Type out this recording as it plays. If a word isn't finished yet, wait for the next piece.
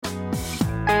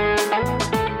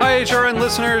HRN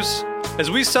listeners.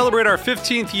 As we celebrate our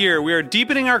 15th year, we are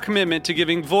deepening our commitment to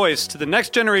giving voice to the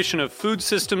next generation of food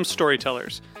systems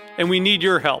storytellers, and we need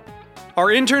your help. Our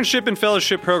internship and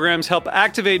fellowship programs help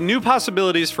activate new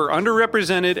possibilities for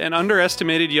underrepresented and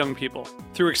underestimated young people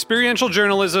through experiential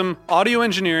journalism, audio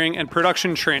engineering, and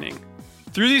production training.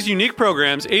 Through these unique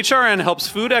programs, HRN helps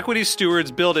food equity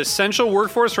stewards build essential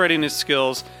workforce readiness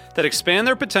skills that expand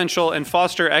their potential and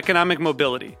foster economic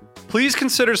mobility. Please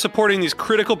consider supporting these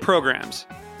critical programs.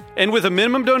 And with a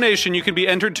minimum donation, you can be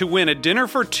entered to win a dinner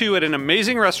for two at an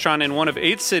amazing restaurant in one of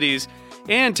 8 cities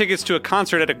and tickets to a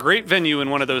concert at a great venue in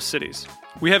one of those cities.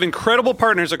 We have incredible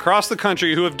partners across the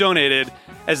country who have donated,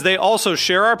 as they also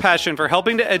share our passion for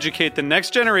helping to educate the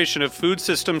next generation of food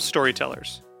systems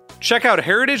storytellers. Check out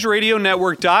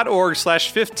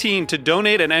heritageradionetwork.org/15 to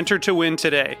donate and enter to win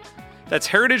today. That's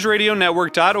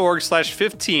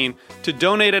heritageradionetwork.org/15 to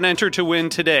donate and enter to win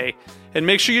today. And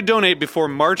make sure you donate before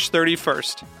March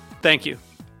 31st. Thank you.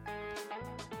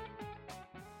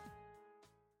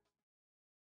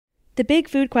 The Big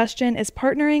Food Question is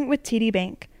partnering with TD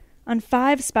Bank on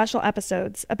 5 special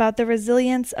episodes about the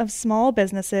resilience of small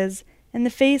businesses in the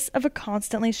face of a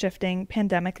constantly shifting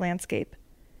pandemic landscape.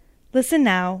 Listen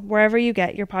now wherever you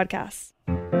get your podcasts.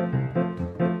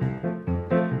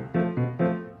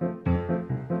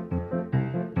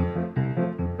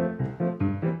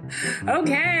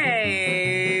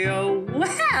 Okay, well,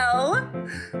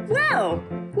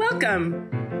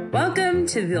 welcome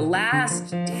to the last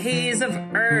days of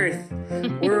Earth.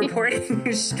 We're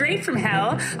reporting straight from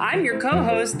hell. I'm your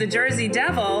co-host, the Jersey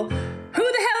Devil. Who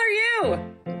the hell are you?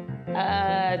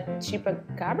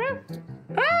 Chupacabra?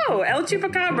 Oh, El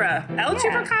Chupacabra.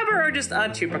 Chupacabra or just a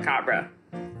Chupacabra?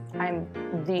 I'm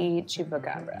the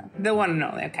Chupacabra. The one and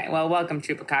only. Okay, well, welcome,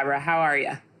 Chupacabra. How are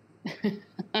you?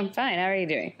 I'm fine. How are you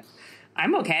doing?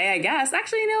 I'm okay, I guess.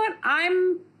 Actually, you know what?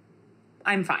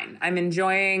 I'm fine. I'm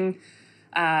enjoying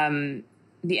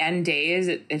the end days.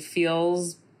 It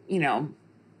feels,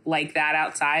 like that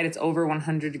outside. It's over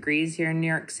 100 degrees here in New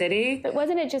York City. But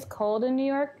wasn't it just cold in New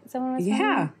York? Someone was saying?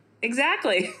 Yeah,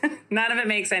 exactly. None of it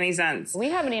makes any sense. We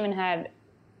haven't even had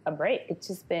a break. It's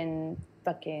just been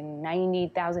fucking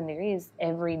 90,000 degrees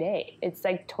every day. It's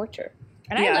like torture.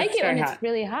 And I like it when it's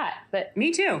really hot, but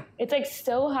me too. It's like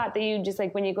so hot that you just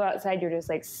like when you go outside, you're just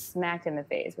like smacked in the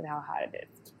face with how hot it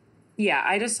is. Yeah,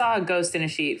 I just saw a ghost in a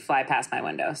sheet fly past my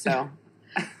window. So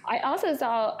I also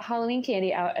saw Halloween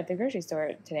candy out at the grocery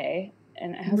store today,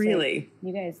 and I was really, like,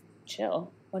 you guys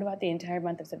chill. What about the entire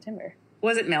month of September?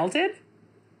 Was it melted?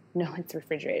 No, it's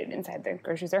refrigerated inside the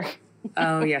grocery store.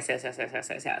 Oh, yes.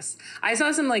 I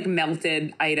saw some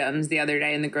melted items the other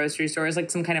day in the grocery stores, like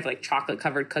some kind of chocolate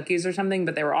covered cookies or something,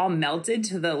 but they were all melted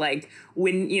to the the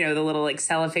little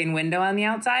cellophane window on the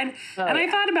outside. Oh, and I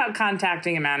thought about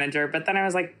contacting a manager, but then I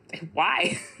was like,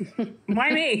 why?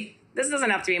 Why me? This doesn't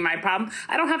have to be my problem.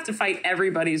 I don't have to fight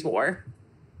everybody's war.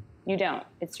 You don't.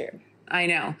 It's true. I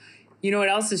know. You know what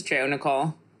else is true,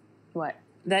 Nicole? What?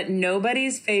 That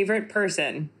nobody's favorite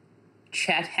person,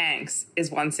 Chet Hanks,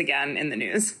 is once again in the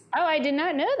news. Oh, I did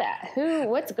not know that.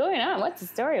 What's going on? What's the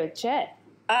story with Chet?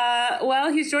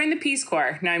 Well, he's joined the Peace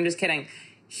Corps. No, I'm just kidding.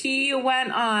 He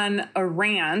went on a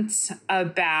rant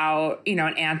about, an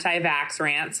anti-vax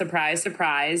rant, surprise,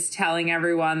 surprise, telling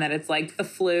everyone that it's like the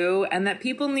flu and that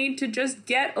people need to just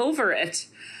get over it.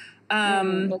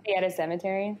 Was he at a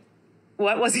cemetery?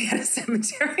 What, was he at a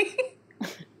cemetery?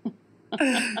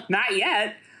 Not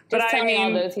yet. Just telling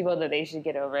all those people that they should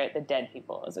get over it, the dead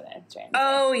people, is what I'm trying to say.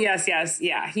 Oh, yes.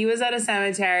 Yeah, he was at a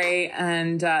cemetery,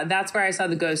 and that's where I saw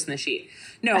the ghost in the sheet.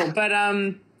 No, but,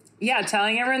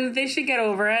 telling everyone that they should get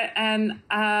over it. And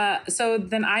so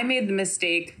then I made the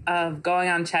mistake of going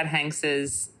on Chet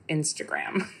Hanks's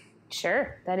Instagram.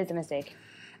 Sure, that is a mistake.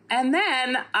 And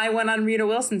then I went on Rita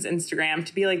Wilson's Instagram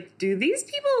to be like, do these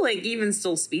people even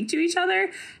still speak to each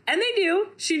other? And they do.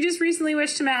 She just recently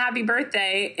wished him a happy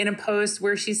birthday in a post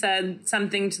where she said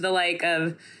something to the like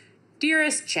of,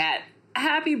 "Dearest Chet,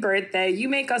 happy birthday. You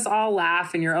make us all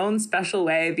laugh in your own special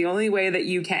way, the only way that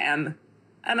you can."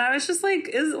 And I was just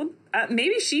like,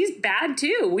 maybe she's bad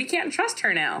too. We can't trust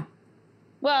her now.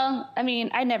 Well, I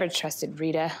mean, I never trusted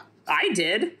Rita. I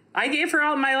did. I gave her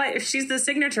all my life. She's the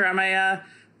signature on my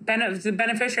the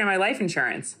beneficiary of my life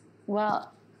insurance.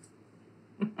 Well,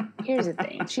 here's the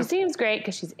thing. She seems great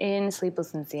because she's in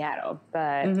Sleepless in Seattle,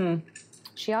 but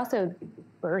she also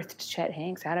birthed Chet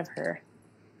Hanks out of her.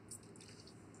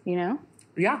 You know?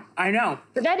 Yeah, I know.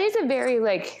 But that is a very,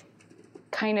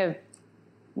 kind of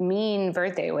mean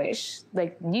birthday wish.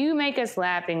 Like, you make us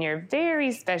laugh in your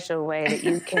very special way that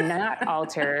you cannot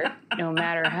alter, no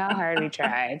matter how hard we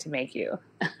try to make you.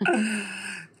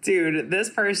 Dude, this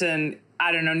person,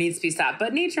 I don't know, needs to be stopped.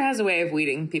 But nature has a way of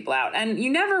weeding people out. And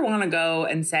you never want to go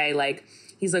and say, like,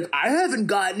 he's like, I haven't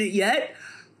gotten it yet.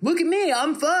 Look at me,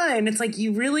 I'm fine. It's like,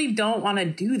 you really don't want to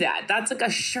do that. That's like a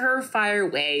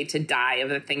surefire way to die of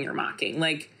the thing you're mocking.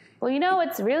 Like, well, you know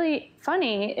what's really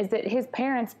funny is that his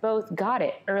parents both got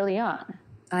it early on.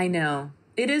 I know.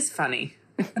 It is funny.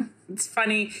 It's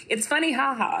funny. It's funny,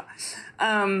 haha.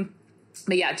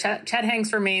 But yeah, Chet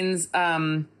Hanks remains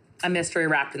a mystery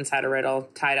wrapped inside a riddle,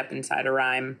 tied up inside a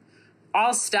rhyme,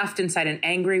 all stuffed inside an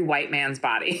angry white man's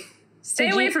body.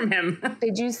 Stay away from him.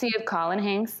 Did you see if Colin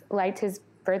Hanks liked his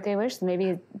birthday wish? Maybe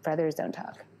his brothers don't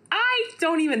talk. I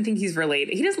don't even think he's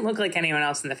related. He doesn't look like anyone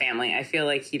else in the family. I feel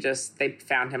like they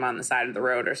found him on the side of the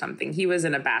road or something. He was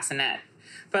in a bassinet.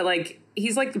 But, like,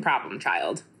 he's like the problem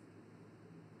child.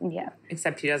 Yeah.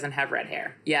 Except he doesn't have red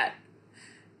hair yet.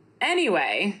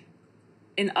 Anyway,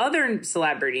 in other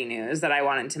celebrity news that I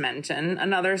wanted to mention,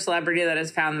 another celebrity that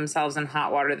has found themselves in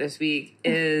hot water this week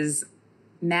is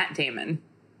Matt Damon.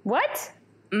 What?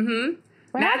 Mm-hmm.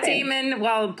 Matt Damon,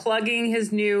 while plugging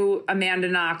his new Amanda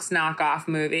Knox knockoff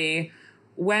movie,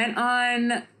 went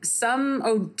on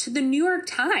to the New York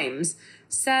Times,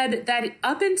 said that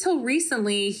up until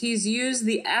recently, he's used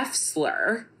the F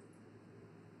slur,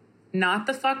 not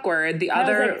the fuck word. The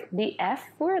F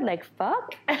word, like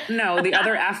fuck? No, the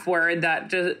other F word that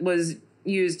just was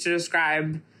used to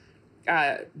describe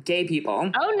gay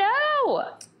people. Oh,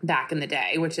 no! Back in the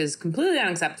day, which is completely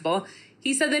unacceptable.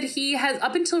 He said that he has,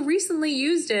 up until recently,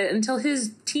 used it until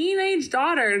his teenage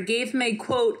daughter gave him a,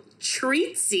 quote,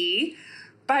 treatsy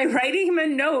by writing him a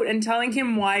note and telling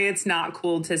him why it's not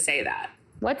cool to say that.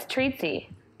 What's treatsy?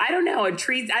 I don't know. I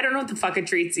don't know what the fuck a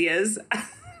treatsy is.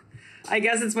 I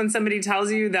guess it's when somebody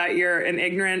tells you that you're an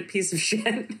ignorant piece of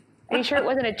shit. Are you sure it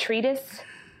wasn't a treatise?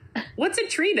 What's a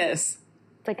treatise?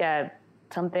 It's like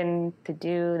something to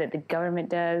do that the government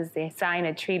does. They sign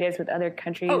a treatise with other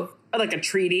countries. Oh, like a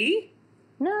treaty?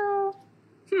 No.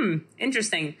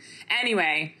 Interesting.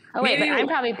 Anyway. Oh, wait, but I'm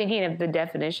probably thinking of the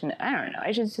definition. I don't know.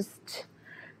 I should just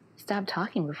stop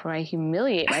talking before I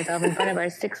humiliate myself in front of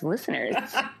our 6 listeners.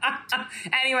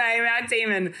 Anyway, Matt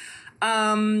Damon.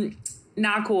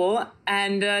 Not cool.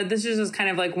 And this is just kind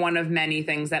of like one of many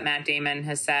things that Matt Damon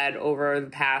has said over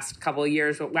the past couple of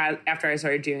years after I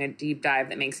started doing a deep dive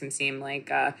that makes him seem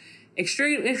like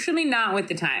extremely not with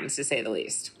the times, to say the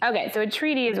least. Okay, so a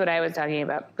treaty is what I was talking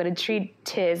about, but a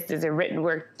treatise is a written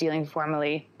work dealing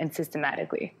formally and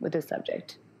systematically with a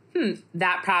subject.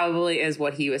 That probably is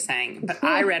what he was saying, but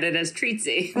I read it as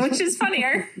treatsy, which is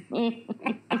funnier.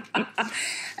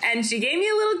 And she gave me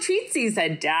a little treatsy,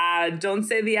 said, Dad, don't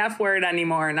say the F word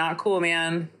anymore. Not cool,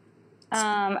 man.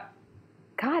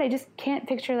 God, I just can't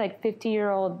picture like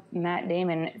 50-year-old Matt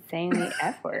Damon saying the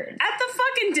F word. At the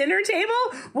fucking dinner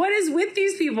table? What is with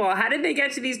these people? How did they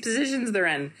get to these positions they're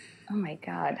in? Oh my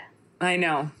God. I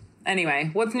know.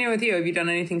 Anyway, what's new with you? Have you done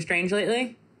anything strange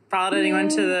lately? Followed anyone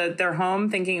to their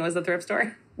home thinking it was a thrift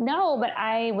store? No, but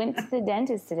I went to the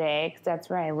dentist today because that's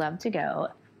where I love to go.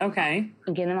 Okay.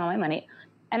 And give them all my money.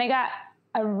 And I got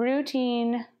a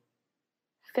routine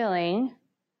filling,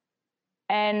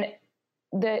 and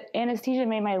the anesthesia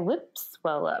made my lips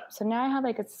swell up. So now I have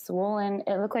like a swollen,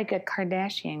 it looked like a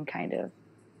Kardashian kind of.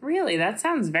 Really? That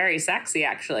sounds very sexy,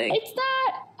 actually. It's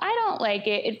not, I don't like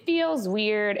it. It feels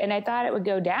weird. And I thought it would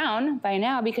go down by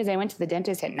now because I went to the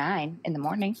dentist at 9 in the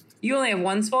morning. You only have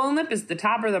one swollen lip? Is the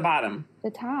top or the bottom? The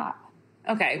top.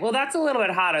 Okay. Well, that's a little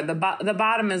bit hotter. The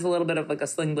bottom is a little bit of like a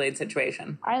sling blade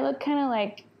situation. I look kind of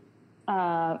like,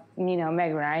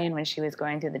 Meg Ryan when she was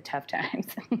going through the tough times.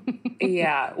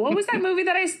 Yeah. What was that movie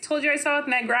that I told you I saw with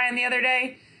Meg Ryan the other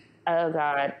day? Oh,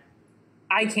 God.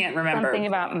 I can't remember. Something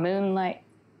about Moonlight.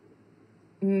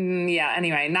 Yeah,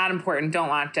 anyway, not important. Don't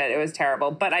watch it. It was terrible.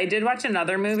 But I did watch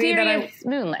another movie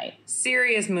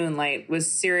Serious Moonlight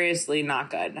was seriously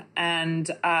not good. And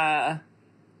I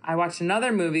watched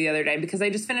another movie the other day because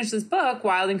I just finished this book,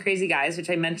 Wild and Crazy Guys,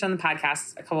 which I mentioned on the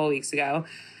podcast a couple of weeks ago.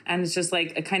 And it's just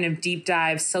like a kind of deep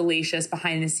dive, salacious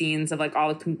behind the scenes of like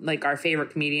all the like our favorite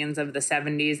comedians of the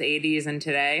 70s, 80s, and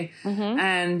today. Mm-hmm.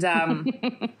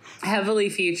 And heavily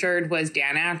featured was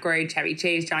Dan Aykroyd, Chevy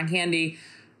Chase, John Candy.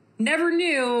 Never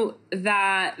knew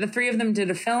that the three of them did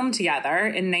a film together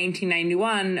in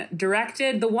 1991,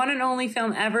 directed the one and only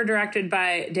film ever directed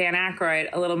by Dan Aykroyd,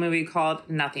 a little movie called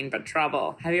Nothing But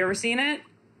Trouble. Have you ever seen it?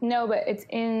 No, but it's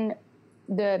in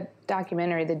the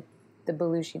documentary, the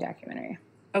Belushi documentary.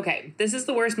 Okay, this is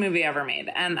the worst movie ever made,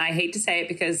 and I hate to say it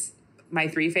because my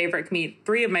three of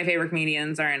my favorite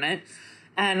comedians are in it.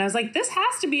 And I was like, this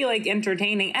has to be like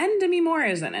entertaining, and Demi Moore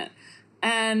is in it.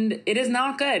 And it is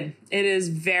not good. It is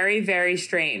very, very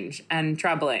strange and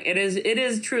troubling. It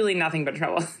is truly nothing but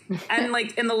trouble. And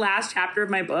like in the last chapter of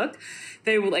my book,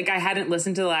 they like, I hadn't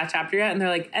listened to the last chapter yet. And they're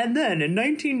like, and then in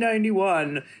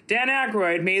 1991, Dan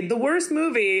Aykroyd made the worst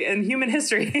movie in human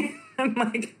history. I'm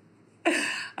like,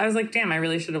 I was like, damn, I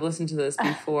really should have listened to this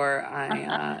before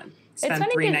I spent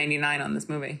 $3.99 on this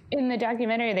movie. In the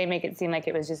documentary, they make it seem like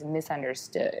it was just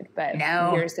misunderstood, but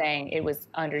No. you're saying it was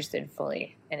understood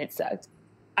fully, and it sucked.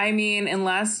 I mean,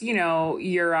 unless, you know,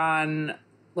 you're on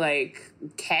like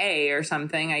K or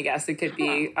something, I guess it could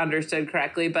be understood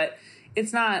correctly, but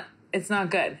it's not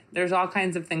good. There's all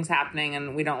kinds of things happening,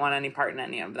 and we don't want any part in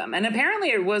any of them. And apparently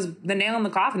it was the nail in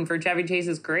the coffin for Chevy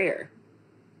Chase's career.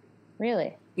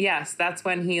 Really? Yes, that's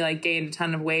when he like gained a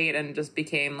ton of weight and just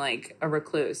became like a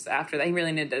recluse after that. He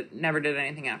really never did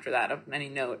anything after that of any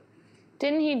note.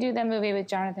 Didn't he do that movie with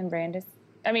Jonathan Brandis?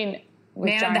 I mean, with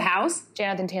Man of the House?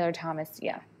 Jonathan Taylor Thomas,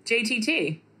 yeah.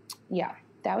 JTT. Yeah.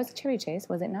 That was Chevy Chase,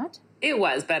 was it not? It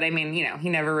was, but I mean, you know, he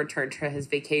never returned to his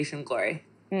Vacation glory.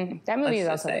 That movie is Let's also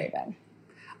just say. very bad.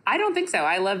 I don't think so.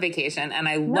 I love Vacation, and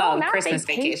I No, love not Christmas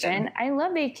Vacation. I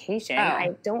love Vacation. Oh.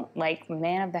 I don't like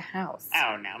Man of the House.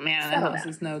 Oh, no, Man of the Settle House down.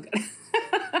 is no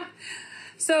good.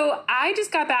 So I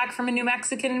just got back from a New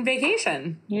Mexican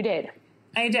vacation. You did.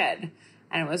 I did.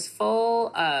 And it was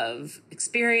full of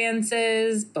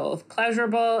experiences, both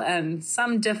pleasurable and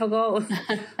some difficult.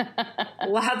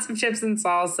 Lots of chips and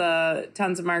salsa,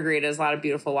 tons of margaritas, a lot of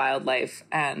beautiful wildlife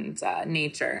and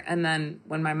nature. And then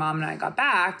when my mom and I got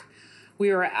back,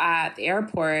 we were at the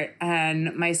airport,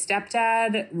 and my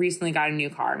stepdad recently got a new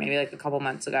car, maybe like a couple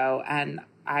months ago. And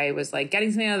I was like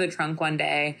getting something out of the trunk one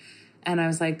day, and I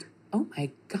was like, oh my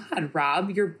God,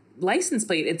 Rob, your license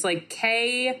plate, it's like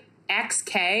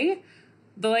KXK.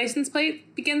 The license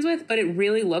plate begins with, but it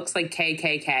really looks like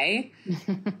KKK.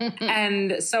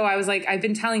 And so I was like, I've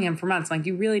been telling him for months, like,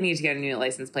 you really need to get a new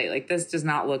license plate. Like, this does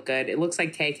not look good. It looks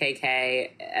like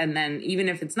KKK. And then even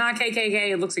if it's not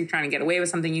KKK, it looks like you're trying to get away with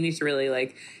something. You need to really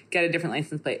like get a different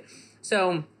license plate.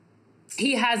 So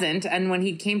he hasn't. And when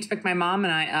he came to pick my mom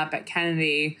and I up at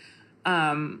Kennedy,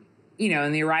 you know,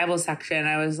 in the arrival section,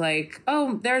 I was like,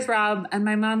 oh, there's Rob. And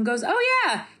my mom goes, oh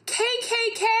yeah,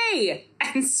 KKK,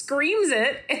 and screams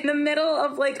it in the middle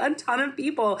of like a ton of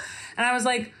people. And I was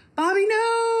like, Bobby,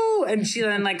 no. And she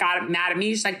then like got mad at me.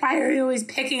 She's like, why are you always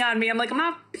picking on me? I'm like, I'm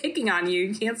not picking on you.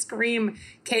 You can't scream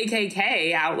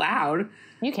KKK out loud.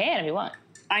 You can if you want.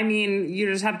 I mean,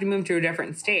 you just have to move to a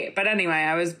different state. But anyway,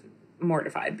 I was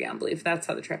mortified beyond belief. That's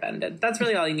how the trip ended. That's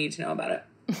really all you need to know about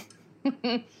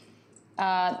it.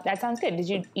 That sounds good. Did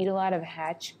you eat a lot of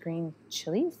Hatch green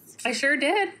chilies? I sure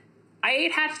did. I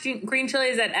ate Hatch green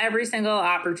chilies at every single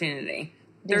opportunity.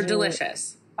 They're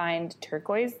delicious. Find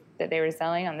turquoise that they were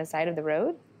selling on the side of the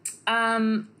road?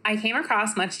 I came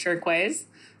across much turquoise,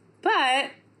 but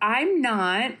I'm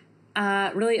not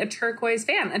really a turquoise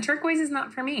fan. A turquoise is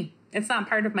not for me. It's not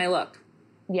part of my look.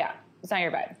 Yeah, it's not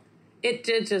your vibe. It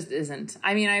just isn't.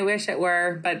 I mean, I wish it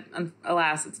were, but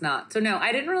alas, it's not. So no,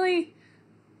 I didn't really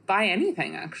buy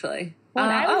anything, actually.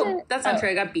 That's not true.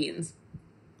 I got beans.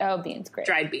 Oh, beans, great.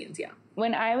 Dried beans, yeah.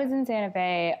 When I was in Santa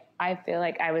Fe, I feel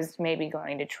like I was maybe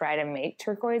going to try to make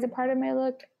turquoise a part of my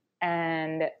look,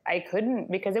 and I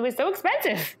couldn't because it was so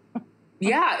expensive.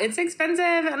 Yeah, it's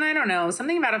expensive, and I don't know.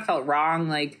 Something about it felt wrong.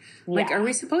 Like, are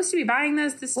we supposed to be buying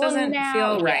this? This doesn't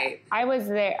feel right. I was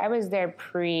there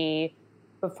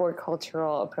before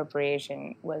cultural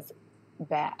appropriation was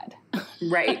bad.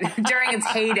 Right. During its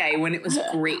heyday when it was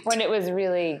great. When it was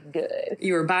really good.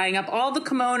 You were buying up all the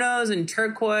kimonos and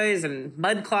turquoise and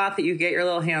mud cloth that you get your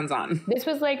little hands on. This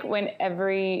was like when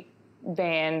every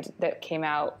band that came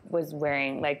out was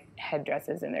wearing like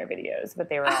headdresses in their videos, but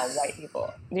they were all white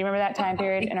people. Do you remember that time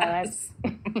period in our lives?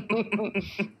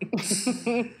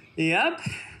 Yep.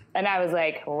 And I was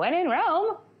like, when in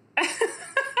Rome?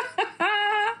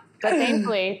 But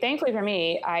thankfully for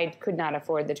me, I could not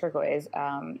afford the turquoise,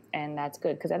 and that's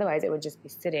good because otherwise it would just be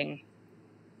sitting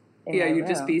in my you'd room,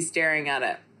 just be staring at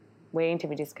it, waiting to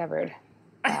be discovered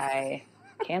by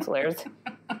cancelers.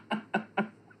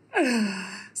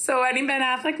 So, any Ben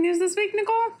Affleck news this week,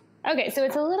 Nicole? Okay, so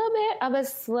it's a little bit of a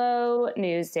slow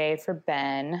news day for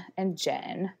Ben and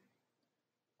Jen.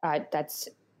 That's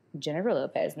Jennifer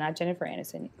Lopez, not Jennifer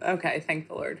Aniston. Okay, thank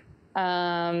the Lord.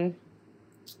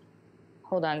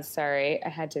 Hold on, sorry. I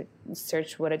had to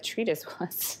search what a treatise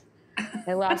was.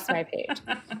 I lost my page.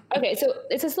 Okay, so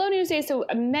it's a slow news day. So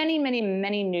many, many,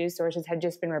 many news sources have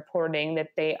just been reporting that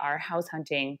they are house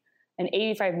hunting an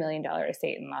 $85 million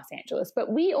estate in Los Angeles.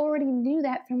 But we already knew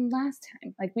that from last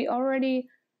time. Like, we already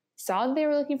saw that they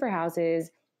were looking for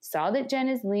houses, saw that Jen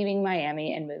is leaving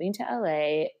Miami and moving to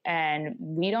LA, and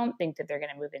we don't think that they're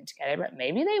going to move in together, but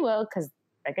maybe they will because,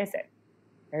 like I said,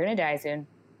 they're going to die soon.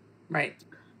 Right.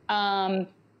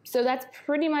 So that's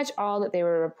pretty much all that they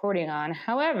were reporting on.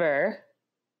 However,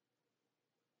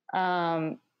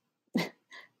 the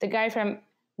guy from $1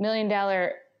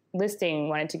 Million Listing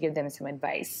wanted to give them some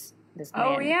advice. This man.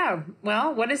 Oh, yeah.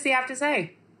 Well, what does he have to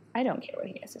say? I don't care what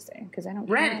he has to say because I don't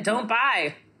Rent, don't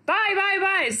buy.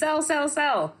 Buy.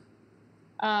 Sell.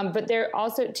 But they're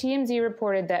also, TMZ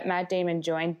reported that Matt Damon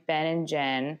joined Ben and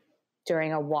Jen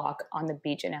during a walk on the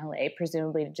beach in LA,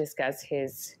 presumably to discuss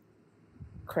his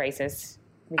crisis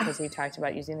because he talked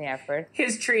about using the F word.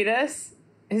 His treatise.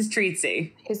 His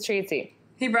treatsy. His treatsy.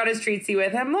 He brought his treatsy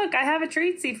with him. Look, I have a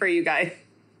treatsy for you guys.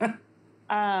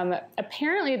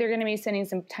 Apparently, they're going to be spending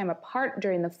some time apart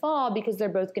during the fall because they're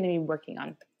both going to be working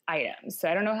on items. So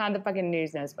I don't know how the fucking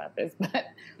news knows about this, but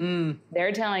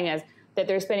they're telling us that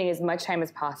they're spending as much time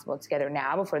as possible together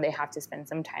now before they have to spend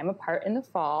some time apart in the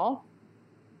fall.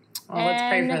 Well, let's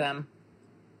pray for them.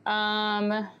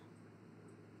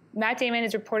 Matt Damon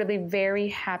is reportedly very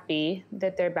happy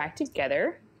that they're back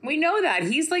together. We know that.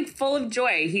 He's like full of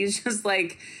joy. He's just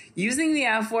like using the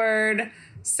F word,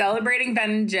 celebrating Ben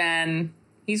and Jen.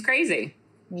 He's crazy.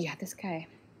 Yeah, this guy.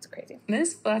 It's crazy.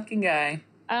 This fucking guy.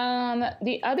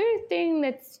 The other thing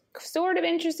that's sort of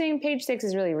interesting, page 6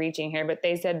 is really reaching here, but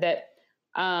they said that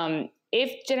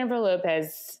if Jennifer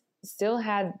Lopez still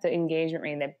had the engagement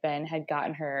ring that Ben had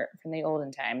gotten her from the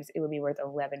olden times, it would be worth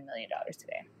 $11 million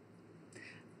today.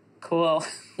 Cool.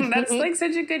 That's like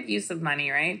such a good use of money,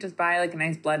 right? Just buy like a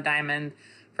nice blood diamond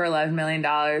for $11 million,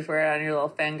 wear it on your little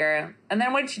finger. And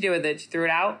then what did she do with it? She threw it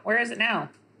out? Where is it now?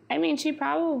 I mean, she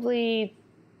probably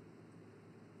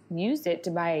used it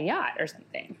to buy a yacht or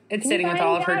something. It's sitting with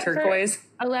all of her turquoise.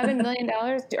 $11 million?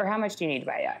 Or how much do you need to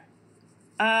buy a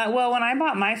yacht? Well, when I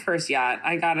bought my first yacht,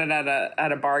 I got it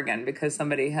at a bargain because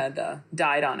somebody had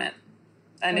died on it.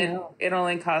 And it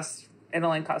only cost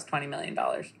 $20 million.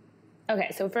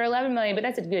 Okay, so for $11 million, but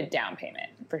that's a good down payment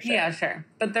for sure. Yeah, sure.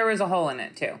 But there was a hole in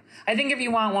it too. I think if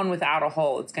you want one without a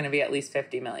hole, it's going to be at least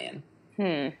 $50 million.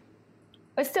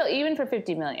 But still, even for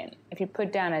 $50 million, if you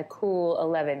put down a cool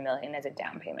 $11 million as a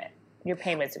down payment, your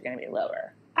payments are going to be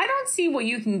lower. I don't see what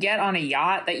you can get on a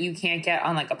yacht that you can't get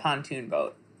on like a pontoon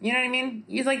boat. You know what I mean?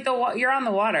 You're on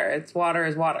the water. It's water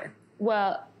is water.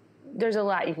 Well, there's a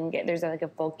lot you can get. There's like a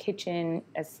full kitchen,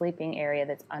 a sleeping area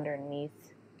that's underneath.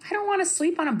 I don't want to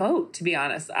sleep on a boat, to be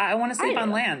honest. I want to sleep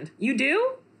on land. You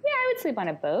do? Yeah, I would sleep on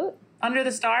a boat. Under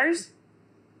the stars?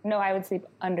 No, I would sleep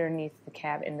underneath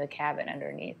in the cabin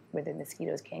underneath where the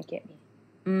mosquitoes can't get me.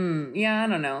 Yeah, I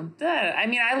don't know. I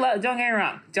mean, don't get me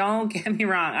wrong. Don't get me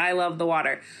wrong. I love the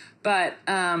water. But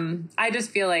I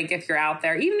just feel like if you're out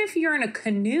there, even if you're in a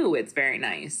canoe, it's very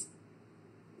nice.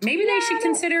 Maybe they should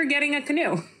consider getting a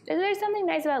canoe. Is there something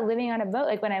nice about living on a boat?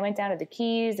 Like when I went down to the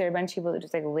Keys, there were a bunch of people that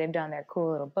just like lived on their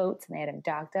cool little boats and they had them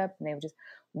docked up and they would just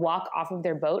walk off of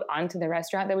their boat onto the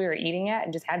restaurant that we were eating at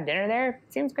and just have dinner there.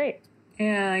 Seems great.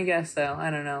 Yeah, I guess so.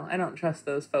 I don't know. I don't trust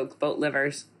those folks. Boat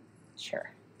livers. Sure.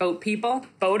 Boat people?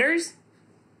 Boaters?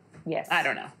 Yes. I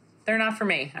don't know. They're not for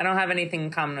me. I don't have anything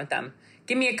in common with them.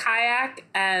 Give me a kayak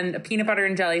and a peanut butter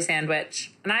and jelly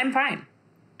sandwich, and I'm fine.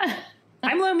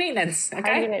 I'm low maintenance, okay?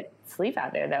 How are you going to sleep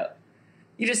out there, though?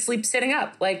 You just sleep sitting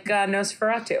up, like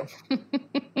Nosferatu.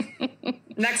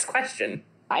 Next question.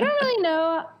 I don't really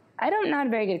know. I'm not a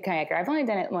very good kayaker. I've only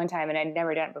done it one time, and I'd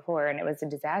never done it before, and it was a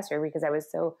disaster because I was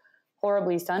so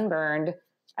horribly sunburned.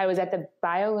 I was at the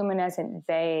bioluminescent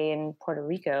bay in Puerto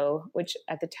Rico, which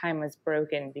at the time was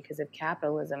broken because of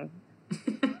capitalism.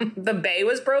 The bay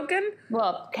was broken?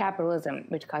 Well, capitalism,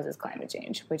 which causes climate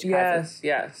change, which causes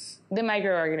the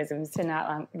microorganisms to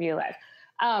not be alive.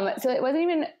 So it wasn't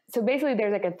even, so basically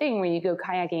there's like a thing where you go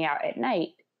kayaking out at night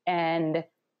and,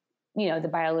 you know, the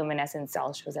bioluminescent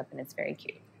cell shows up and it's very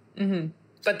cute. Mm-hmm.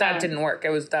 But that didn't work.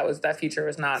 That feature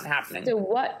was not happening. So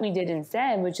what we did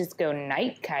instead was just go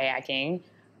night kayaking.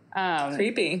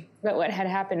 Creepy. But what had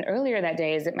happened earlier that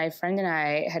day is that my friend and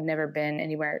I had never been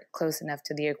anywhere close enough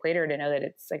to the equator to know that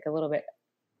it's like a little bit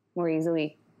more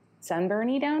easily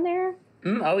sunburny down there.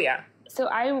 Oh, yeah. So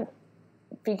I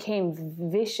became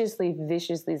viciously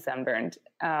sunburned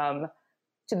to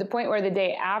the point where the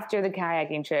day after the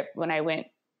kayaking trip, when I went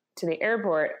to the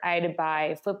airport, I had to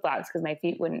buy flip-flops because my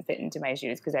feet wouldn't fit into my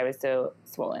shoes because I was so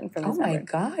swollen from the sunburn. My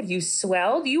God, you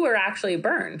swelled? You were actually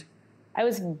burned. I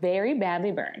was very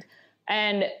badly burned.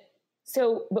 And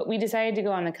so, but we decided to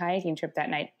go on the kayaking trip that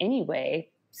night anyway,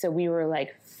 So we were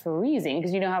like freezing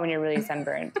because you know how when you're really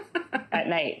sunburned at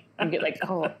night, you get like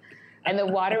cold. And the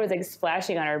water was like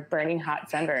splashing on our burning hot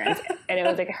sunburns. And it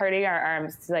was like hurting our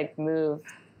arms to like move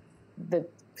the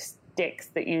sticks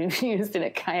that you used in a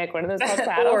kayak. What are those called?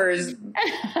 Paddles? Oars.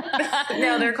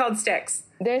 No, they're called sticks.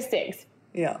 They're sticks.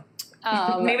 Yeah.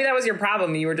 Maybe that was your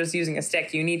problem. You were just using a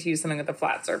stick. You need to use something with a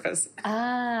flat surface.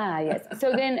 Ah, yes.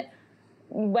 So then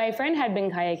my friend had been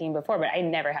kayaking before, but I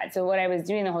never had. So what I was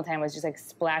doing the whole time was just like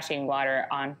splashing water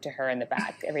onto her in the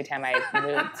back every time I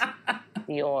moved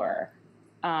the oar.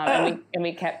 And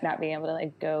we kept not being able to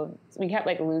like go. We kept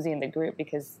like losing the group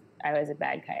because I was a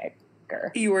bad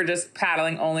kayaker. You were just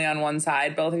paddling only on one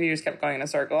side. Both of you just kept going in a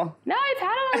circle. No, I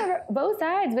paddled on both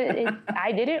sides, but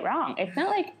I did it wrong. It's not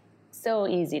like so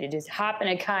easy to just hop in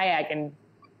a kayak and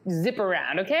zip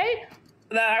around, okay?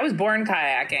 I was born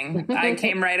kayaking. I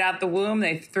came right out the womb.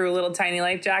 They threw a little tiny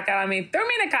life jacket on me. Threw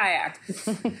me in a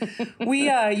kayak. We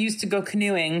used to go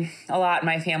canoeing a lot in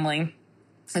my family.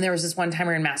 And there was this one time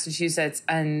we were in Massachusetts,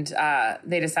 and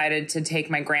they decided to take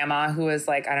my grandma, who was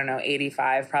like, I don't know,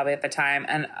 85 probably at the time,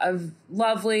 and a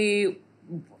lovely,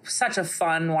 such a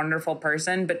fun, wonderful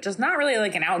person, but just not really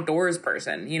like an outdoors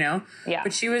person, you know? Yeah.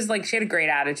 But she was like, she had a great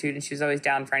attitude, and she was always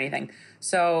down for anything.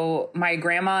 So my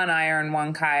grandma and I are in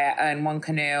one kayak and one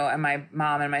canoe, and my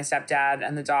mom and my stepdad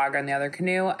and the dog are in the other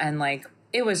canoe, and like,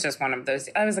 it was just one of those.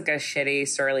 I was like a shitty,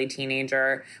 surly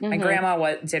teenager. My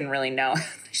grandma didn't really know.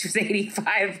 She was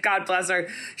 85. God bless her.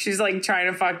 She's like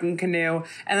trying to fucking canoe.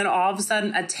 And then all of a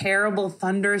sudden, a terrible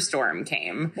thunderstorm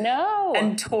came. No.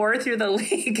 And tore through the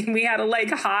lake. And we had to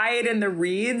like hide in the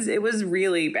reeds. It was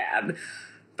really bad.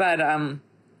 But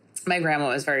my grandma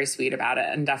was very sweet about it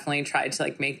and definitely tried to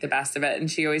like make the best of it. And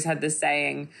she always had this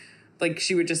saying, like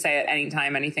she would just say it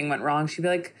anytime anything went wrong. She'd be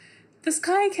like, the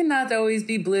sky cannot always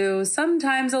be blue.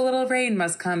 Sometimes a little rain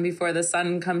must come before the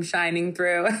sun comes shining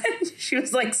through. And she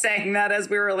was like saying that as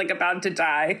we were like about to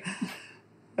die.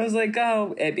 I was like,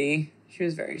 oh, Ibby. She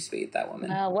was very sweet, that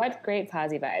woman. What great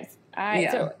posy vibes.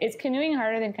 So is canoeing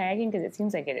harder than kayaking? Because it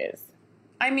seems like it is.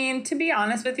 I mean, to be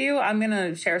honest with you, I'm going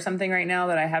to share something right now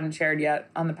that I haven't shared yet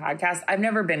on the podcast. I've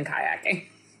never been kayaking.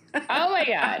 Oh my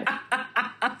God.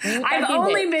 I've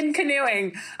only been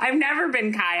canoeing. I've never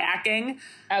been kayaking.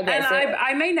 Okay, and so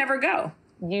I may never go.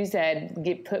 You said,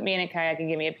 put me in a kayak and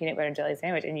give me a peanut butter and jelly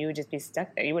sandwich, and you would just be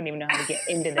stuck there. You wouldn't even know how to get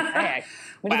into the kayak.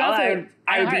 Which Well, is also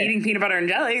I would be eating peanut butter and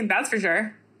jelly, that's for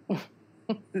sure.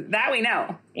 That we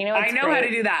know. You know, I know how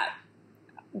to do that.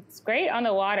 It's great on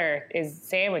the water is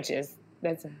sandwiches.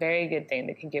 That's a very good thing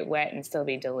that can get wet and still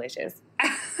be delicious.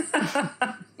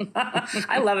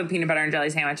 I love a peanut butter and jelly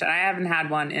sandwich, and I haven't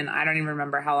had one in I don't even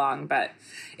remember how long, but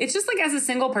it's just like as a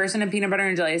single person, a peanut butter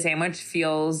and jelly sandwich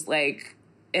feels like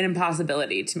an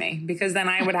impossibility to me because then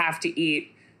I would have to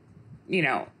eat,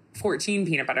 14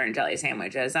 peanut butter and jelly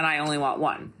sandwiches, and I only want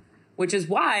one, which is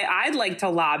why I'd like to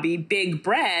lobby Big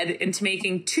Bread into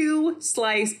making 2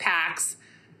 slice packs.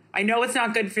 I know it's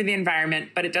not good for the environment,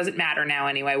 but it doesn't matter now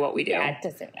anyway what we do. Yeah, it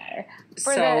doesn't matter.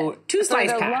 2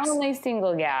 slice packs. For the lonely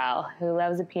single gal who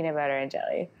loves a peanut butter and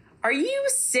jelly. Are you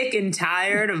sick and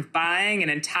tired of buying an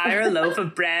entire loaf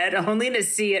of bread only to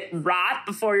see it rot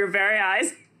before your very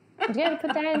eyes? You gotta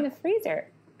put that in the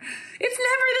freezer. It's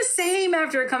never the same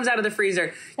after it comes out of the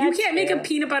freezer. That's you can't make true. a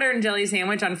peanut butter and jelly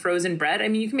sandwich on frozen bread. I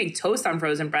mean, you can make toast on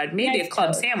frozen bread, maybe Nice a club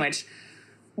toast. sandwich.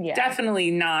 Yeah.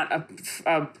 Definitely not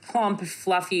a plump,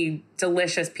 fluffy,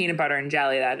 delicious peanut butter and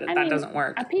jelly. That doesn't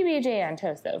work. A PB&J on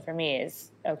toast, though, for me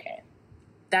is okay.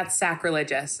 That's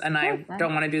sacrilegious, and I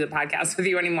don't want to do the podcast with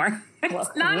you anymore. Well,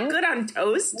 It's not good on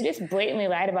toast. You just blatantly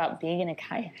lied about being in a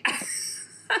kayak.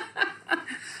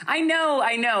 I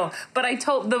know. But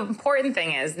the important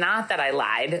thing is not that I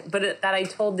lied, but that I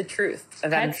told the truth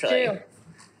eventually. That's true.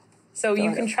 So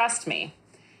you can trust me.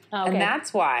 Oh, okay. And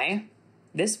that's why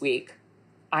this week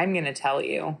I'm going to tell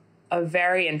you a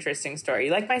very interesting story.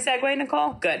 You like my segue,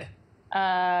 Nicole? Good.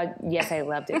 Yes, I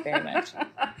loved it very much.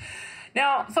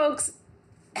 Now, folks,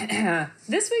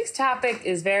 this week's topic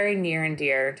is very near and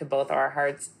dear to both our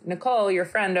hearts. Nicole, your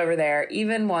friend over there,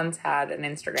 even once had an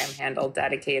Instagram handle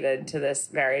dedicated to this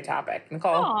very topic.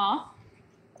 Nicole, Aw.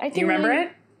 do you remember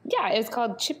it? Yeah, it was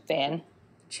called Chip Fan.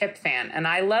 Chip Fan. And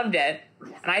I loved it.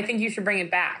 And I think you should bring it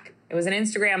back. It was an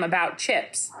Instagram about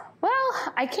chips.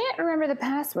 Well, I can't remember the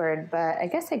password, but I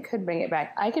guess I could bring it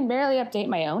back. I can barely update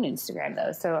my own Instagram,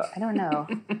 though, so I don't know.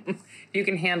 You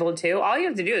can handle it, too. All you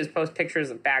have to do is post pictures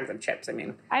of bags of chips. I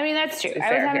mean, That's true.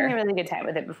 I was having a really good time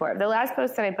with it before. The last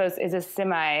post that I post is a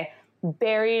semi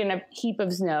buried in a heap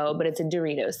of snow, but it's a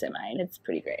Dorito semi, and it's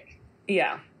pretty great.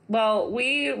 yeah. Well,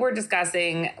 we were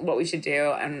discussing what we should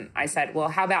do, and I said, well,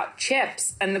 how about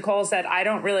chips? And Nicole said, I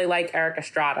don't really like Eric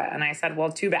Estrada. And I said,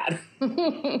 well, too bad.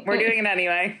 We're doing it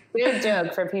anyway. Weird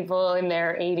joke for people in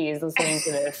their 80s listening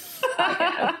to this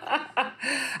podcast.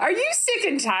 Are you sick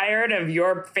and tired of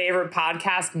your favorite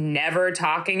podcast never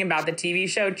talking about the TV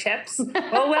show Chips?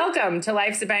 Well, welcome to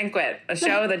Life's a Banquet, a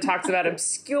show that talks about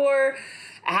obscure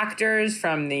actors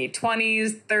from the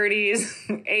 20s,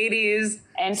 30s, 80s,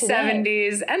 and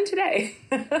 70s, and today.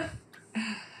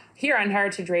 Here on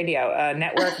Heritage Radio, a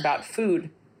network about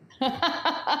food.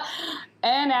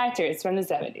 And actors from the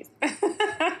 70s.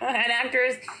 And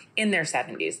actors in their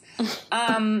 70s.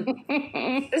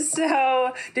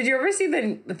 So, did you ever see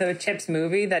the Chips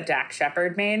movie that Dax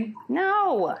Shepard made?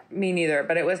 No. Me neither,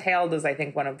 but it was hailed as, I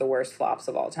think, one of the worst flops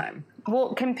of all time.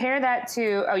 Well, compare that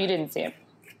to... Oh, you didn't see it.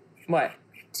 What?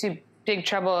 To Big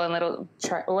Trouble and Little...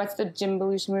 What's the Jim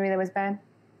Belushi movie that was bad?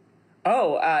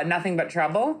 Oh, Nothing But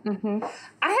Trouble? Mm-hmm.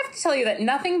 I have to tell you that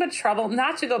Nothing But Trouble,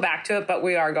 not to go back to it, but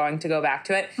we are going to go back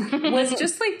to it, was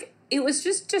just like, it was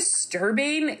just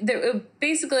disturbing.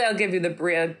 Basically, I'll give you the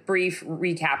brief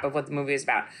recap of what the movie is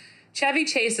about. Chevy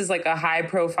Chase is like a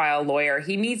high-profile lawyer.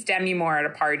 He meets Demi Moore at a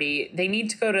party. They need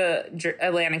to go to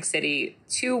Atlantic City.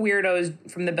 Two weirdos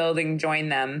from the building join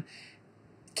them,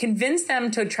 convince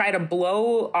them to try to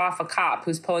blow off a cop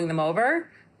who's pulling them over,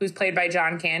 who's played by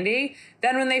John Candy.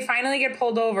 Then when they finally get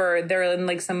pulled over, they're in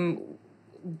like some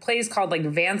place called like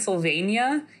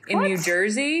Vansylvania in New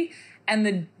Jersey.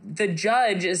 And the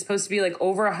judge is supposed to be like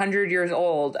over 100 years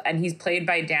old, and he's played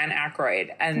by Dan Aykroyd.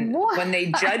 And when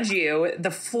they judge you,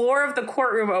 the floor of the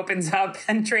courtroom opens up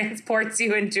and transports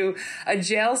you into a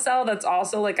jail cell that's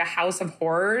also like a house of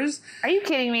horrors. Are you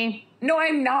kidding me? No,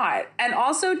 I'm not. And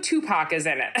also Tupac is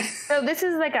in it. So this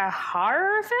is like a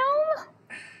horror film?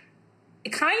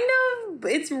 Kind of.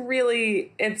 It's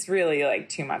really like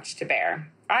too much to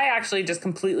bear. I actually just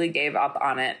completely gave up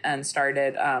on it and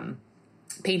started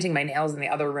painting my nails in the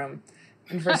other room.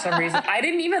 And for some reason, I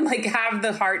didn't even like have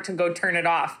the heart to go turn it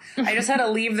off. I just had to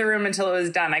leave the room until it was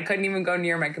done. I couldn't even go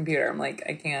near my computer. I'm like,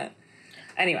 I can't.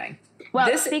 Anyway.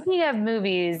 Well, speaking of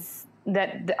movies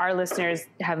that our listeners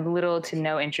have little to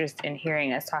no interest in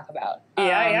hearing us talk about.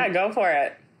 Yeah, go for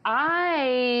it.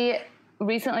 I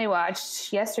recently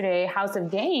watched yesterday House of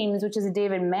Games, which is a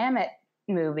David Mamet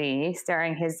movie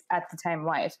starring his at the time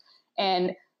wife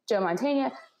and Joe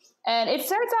Mantegna. And it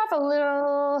starts off a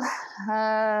little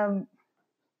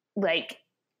like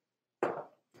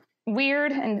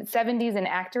weird and 70s and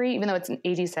actory, even though it's an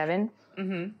 87.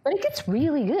 Mm-hmm. But it gets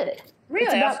really good.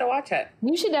 Really? I have to watch it.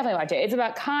 You should definitely watch it. It's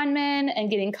about con men and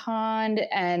getting conned,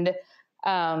 and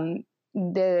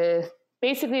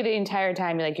basically the entire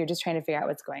time you're just trying to figure out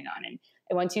what's going on. And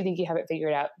once you think you have it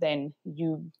figured out, then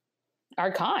you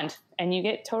are conned and you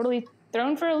get totally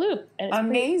thrown for a loop. And it's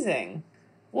amazing.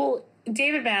 Well,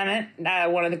 David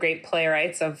Mamet, one of the great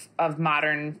playwrights of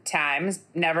modern times.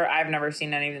 I've never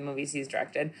seen any of the movies he's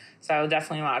directed, so I will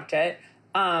definitely watch it.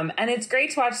 And it's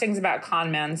great to watch things about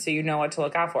con men so you know what to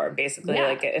look out for. Basically,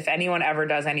 like if anyone ever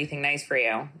does anything nice for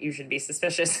you, you should be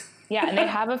suspicious. Yeah, and they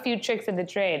have a few tricks of the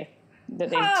trade that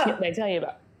they tell you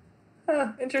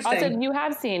about. Interesting. Also, you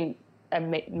have seen a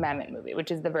Mamet movie, which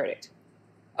is The Verdict.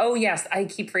 Oh, yes. I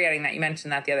keep forgetting that. You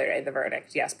mentioned that the other day, The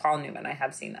Verdict. Yes, Paul Newman. I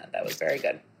have seen that. That was very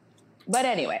good. But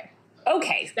anyway.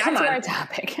 Okay, that's our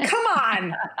topic. Come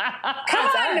on. Come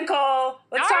on, Nicole.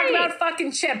 Let's talk about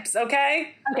fucking chips,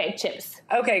 okay? Okay, chips.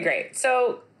 Okay, great.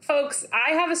 So, folks,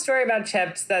 I have a story about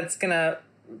chips that's going to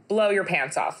blow your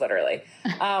pants off, literally.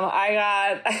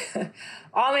 I got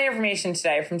all my information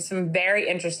today from some very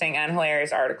interesting and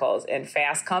hilarious articles in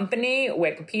Fast Company,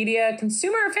 Wikipedia,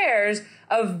 Consumer Affairs,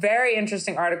 a very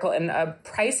interesting article in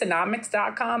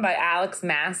Priceonomics.com by Alex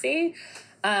Massey.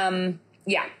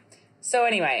 Yeah. So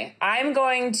anyway, I'm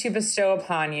going to bestow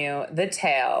upon you the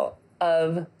tale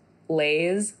of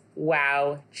Lay's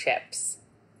Wow chips.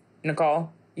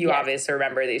 Nicole, you obviously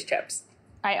remember these chips.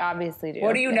 I obviously do.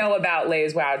 What do you know about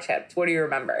Lay's Wow chips? What do you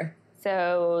remember?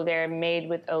 So they're made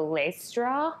with Olay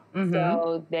straw. Mm-hmm.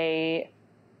 So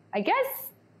I guess,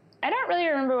 I don't really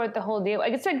remember what the whole deal, I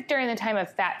guess like during the time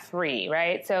of fat-free,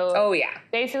 right? So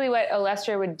basically what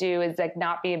Olestra would do is like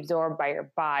not be absorbed by your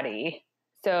body.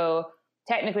 So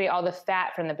technically all the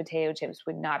fat from the potato chips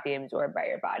would not be absorbed by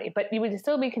your body, but you would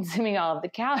still be consuming all of the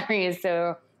calories.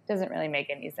 So it doesn't really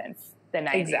make any sense. The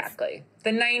 90s. Exactly.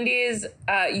 The 90s,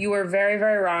 you were very,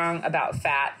 very wrong about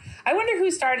fat. I wonder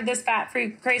who started this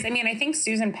fat-free craze. I mean, I think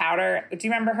Susan Powter, do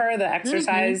you remember her, the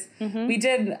exercise? Mm-hmm. Mm-hmm. We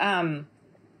did,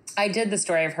 I did the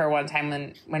story of her one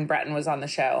time when Breton was on the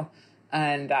show.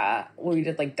 And we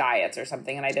did like diets or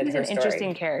something, and I did her She's an story.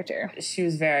 interesting character. She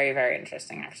was very, very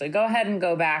interesting, actually. Go ahead and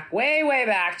go back, way, way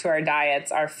back to our diets,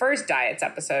 our first diets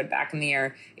episode back in the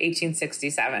year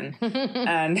 1867,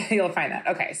 and you'll find that.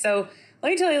 Okay, so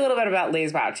let me tell you a little bit about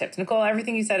Lay's Wow Chips. Nicole,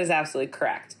 everything you said is absolutely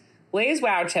correct. Lay's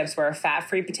Wow Chips were a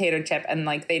fat-free potato chip, and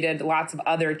like they did lots of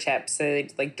other chips, so they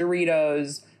did, like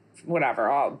Doritos, whatever,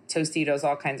 all Tostitos,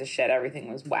 all kinds of shit.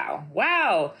 Everything was wow.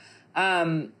 Wow!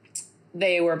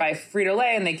 They were by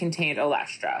Frito-Lay, and they contained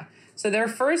Olestra. So they're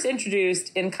first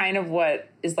introduced in kind of what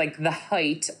is like the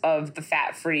height of the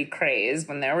fat-free craze,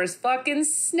 when there was fucking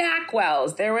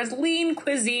Snackwells, there was Lean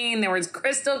Cuisine, there was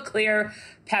Crystal Clear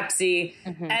Pepsi,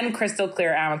 and Crystal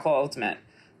Clear Amical Ultimate.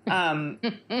 Side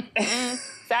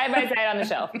by side on the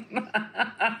shelf.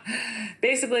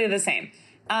 Basically the same.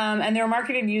 And they were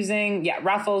marketed using,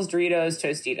 Ruffles, Doritos,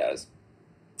 Tostitos.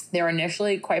 They were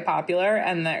initially quite popular,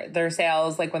 and their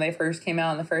sales, like when they first came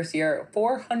out in the first year,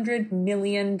 $400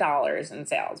 million in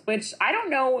sales, which I don't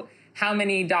know how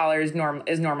many dollars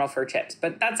is normal for chips,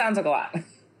 but that sounds like a lot.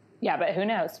 Yeah, but who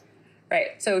knows?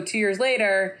 Right. So 2 years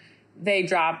later, they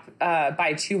drop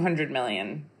by 200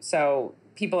 million. So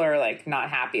people are like not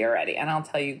happy already. And I'll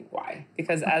tell you why.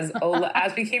 Because as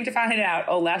we came to find out,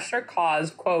 Olestra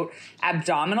caused, quote,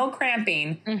 abdominal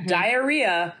cramping,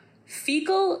 diarrhea,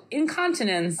 fecal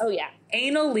incontinence,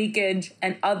 anal leakage,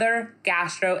 and other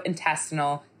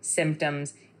gastrointestinal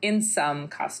symptoms in some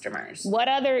customers. What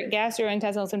other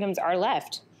gastrointestinal symptoms are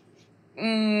left?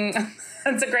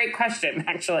 That's a great question,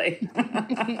 actually.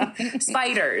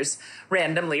 Spiders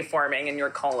randomly forming in your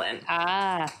colon.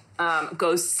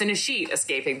 Ghosts in a sheet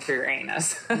escaping through your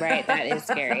anus. Right, that is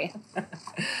scary.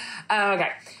 Okay,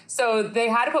 so they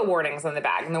had to put warnings on the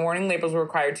bag, and the warning labels were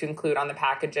required to include on the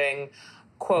packaging,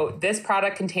 quote, this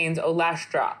product contains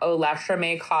Olestra. Olestra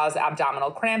may cause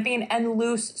abdominal cramping and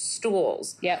loose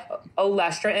stools. Yep.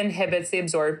 Olestra inhibits the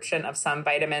absorption of some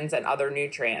vitamins and other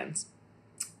nutrients.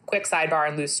 Quick sidebar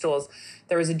on loose stools.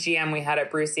 There was a GM we had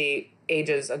at Brucey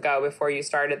ages ago before you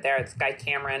started there, this guy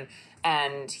Cameron,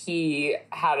 and he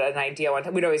had an idea one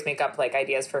time. We'd always make up like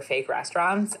ideas for fake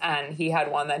restaurants, and he had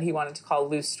one that he wanted to call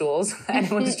loose stools, and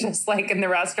it was just like in the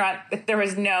restaurant there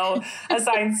was no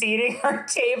assigned seating or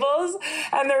tables,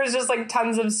 and there was just like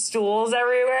tons of stools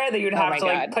everywhere that you'd have to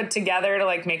like put together to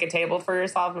like make a table for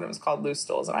yourself, and it was called loose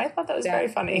stools, and I thought that was very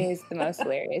funny. It is the most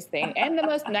hilarious thing and the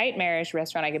most nightmarish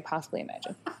restaurant I could possibly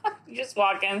imagine. You just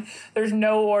walk in, there's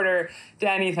no order to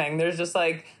anything. There's just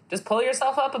like, just pull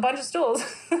yourself up a bunch of stools.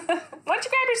 Why don't you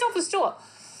grab yourself a stool?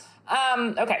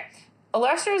 Okay.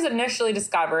 Olestra was initially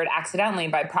discovered accidentally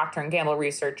by Procter & Gamble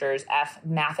researchers F.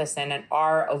 Matheson and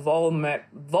R. Volperian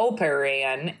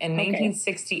in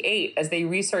 1968 as they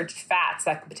researched fats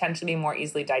that could potentially be more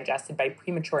easily digested by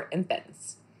premature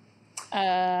infants.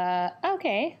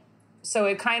 Okay. So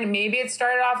it kind of, maybe it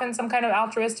started off in some kind of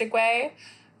altruistic way.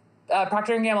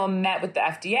 Procter & Gamble met with the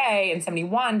FDA in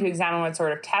 1971 to examine what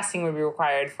sort of testing would be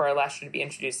required for Olestra to be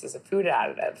introduced as a food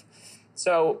additive.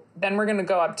 So then we're going to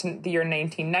go up to the year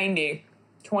 1990,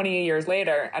 20 years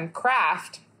later, and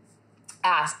Kraft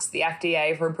asks the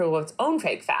FDA for approval of its own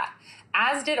fake fat,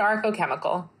 as did Arco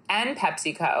Chemical and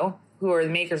PepsiCo, who are the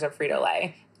makers of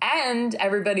Frito-Lay, and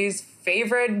everybody's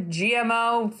favorite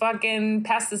GMO fucking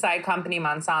pesticide company,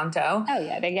 Monsanto. Oh,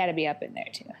 yeah, they got to be up in there,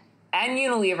 too. And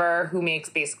Unilever, who makes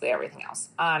basically everything else.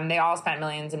 They all spent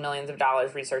millions and millions of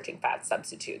dollars researching fat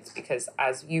substitutes because,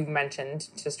 as you mentioned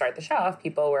to start the show off,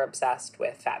 people were obsessed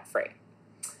with fat-free.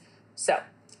 So,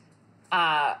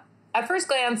 at first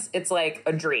glance, it's like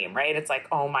a dream, right? It's like,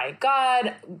 oh my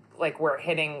God, like we're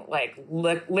hitting like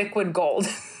liquid gold.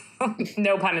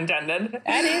 No pun intended.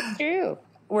 That is true.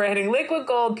 We're hitting liquid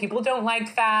gold. People don't like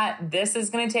fat. This is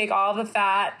going to take all the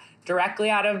fat directly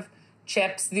out of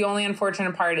chips. The only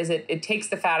unfortunate part is it takes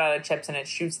the fat out of chips and it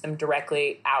shoots them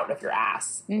directly out of your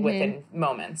ass within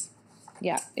moments.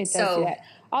 Yeah, it does do that.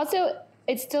 Also,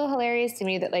 it's still hilarious to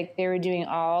me that like they were doing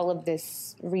all of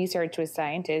this research with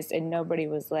scientists and nobody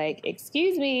was like,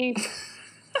 excuse me.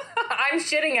 I'm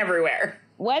shitting everywhere.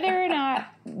 Whether or not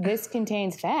this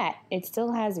contains fat, it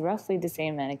still has roughly the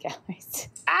same amount of calories.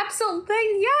 Absolutely.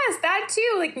 Yes, that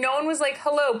too. Like no one was like,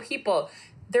 hello, people.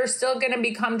 They're still going to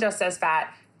become just as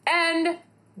fat. And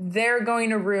they're going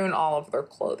to ruin all of their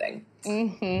clothing.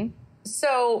 Mm-hmm.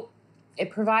 So it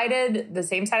provided the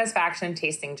same satisfaction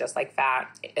tasting just like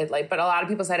fat. But a lot of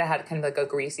people said it had kind of like a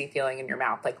greasy feeling in your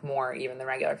mouth, like more even than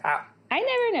regular fat. I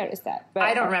never noticed that. But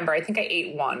I don't remember. I think I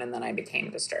ate one and then I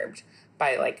became disturbed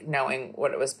by like knowing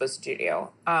what it was supposed to do.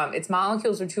 Its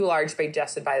molecules are too large to be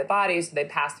digested by the body, so they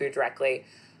pass through directly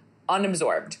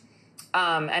unabsorbed.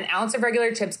 An ounce of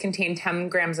regular chips contained 10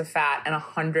 grams of fat and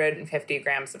 150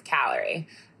 grams of calorie.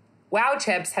 Wow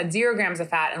chips had 0 grams of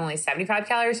fat and only 75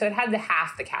 calories, so it had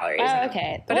half the calories. Oh,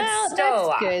 okay. But it's still that's a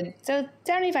lot. Good. So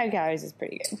 75 calories is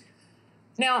pretty good.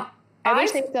 Now, I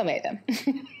wish they still made them.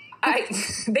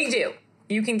 They do.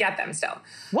 You can get them still.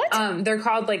 What? They're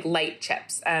called like light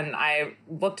chips, and I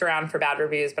looked around for bad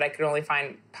reviews, but I could only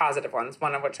find positive ones,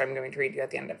 one of which I'm going to read you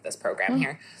at the end of this program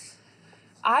here.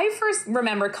 I first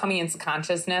remember coming into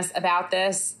consciousness about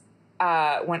this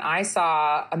when I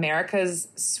saw America's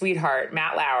sweetheart,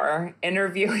 Matt Lauer,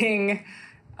 interviewing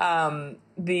the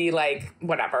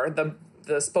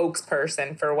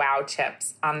spokesperson for Wow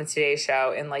Chips on the Today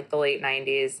Show in like the late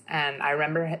 90s. And I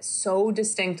remember it so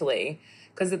distinctly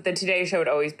because the Today Show would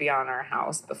always be on our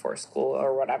house before school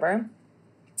or whatever.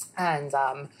 And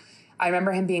I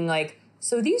remember him being like,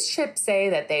 so these chips say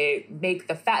that they make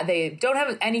the fat, they don't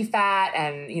have any fat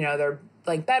and, you know, they're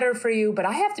like better for you. But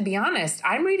I have to be honest,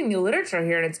 I'm reading the literature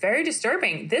here and it's very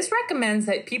disturbing. This recommends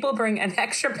that people bring an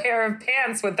extra pair of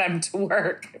pants with them to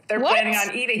work if they're planning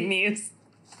on eating these.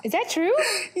 Is that true?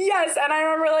 Yes. And I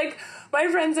remember like my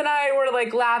friends and I were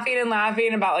like laughing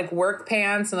about like work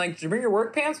pants and like, did you bring your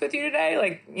work pants with you today?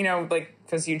 Like, you know, like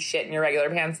because you'd shit in your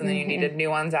regular pants and then you needed new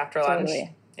ones after lunch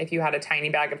if you had a tiny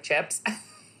bag of chips.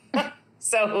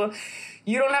 So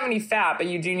you don't have any fat, but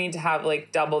you do need to have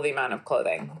like double the amount of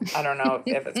clothing. I don't know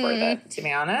if it's worth it, to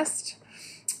be honest.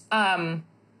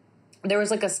 There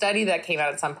was like a study that came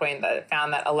out at some point that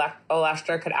found that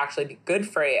Olestra could actually be good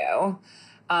for you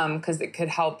because it could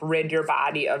help rid your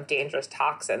body of dangerous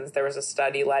toxins. There was a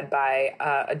study led by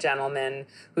a gentleman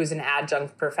who's an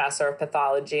adjunct professor of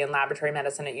pathology and laboratory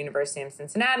medicine at University of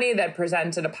Cincinnati that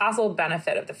presented a possible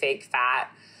benefit of the fake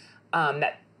fat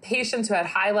that patients who had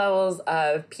high levels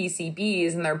of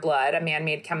PCBs in their blood, a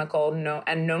man-made chemical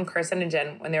and known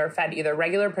carcinogen, when they were fed either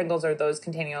regular Pringles or those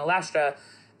containing Olestra,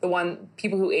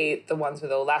 people who ate the ones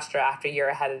with Olestra after a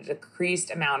year had a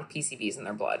decreased amount of PCBs in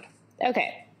their blood.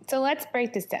 Okay, so let's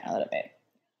break this down a little bit.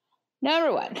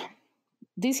 Number one,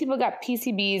 these people got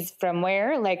PCBs from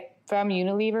where? Like from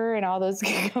Unilever and all those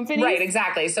companies? Right,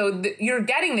 exactly. So you're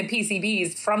getting the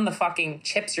PCBs from the fucking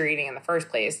chips you're eating in the first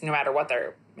place, no matter what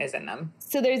there is in them.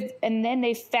 So and then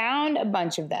they found a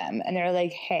bunch of them and they're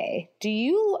like, hey, do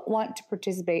you want to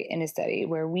participate in a study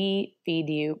where we feed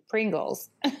you Pringles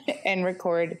and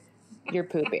record your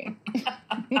pooping?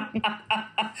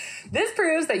 This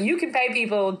proves that you can pay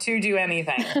people to do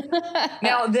anything.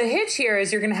 Now, the hitch here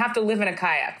is you're going to have to live in a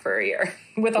kayak for a year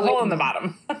with a hole in the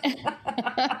bottom.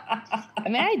 I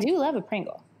mean, I do love a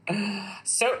Pringle.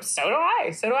 So do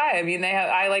I. I mean,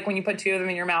 I like when you put two of them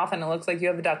in your mouth and it looks like you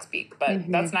have a duck's beak,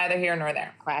 but that's neither here nor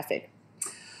there. Classic.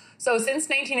 So since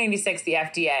 1986, the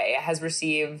FDA has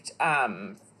received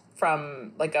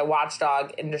from like a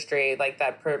watchdog industry like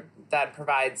that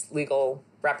provides legal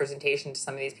representation to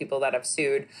some of these people that have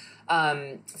sued,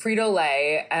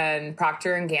 Frito-Lay and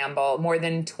Procter & Gamble, more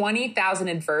than 20,000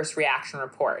 adverse reaction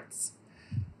reports,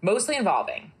 mostly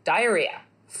involving diarrhea,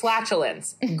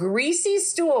 flatulence, greasy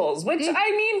stools, which,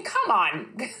 I mean, come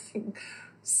on,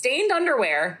 stained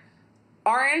underwear,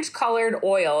 orange-colored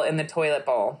oil in the toilet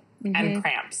bowl, and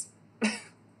cramps.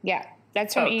 Yeah,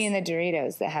 that's from eating the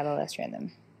Doritos that have Olestra in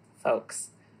them. Folks,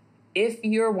 if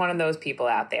you're one of those people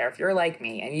out there, if you're like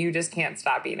me and you just can't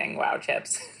stop eating Wow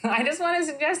Chips, I just want to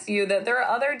suggest to you that there are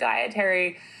other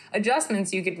dietary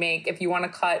adjustments you could make if you want to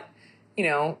cut, you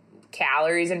know,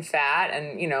 calories and fat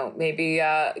and, you know, maybe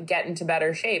get into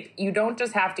better shape. You don't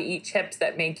just have to eat chips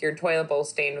that make your toilet bowl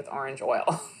stained with orange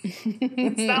oil.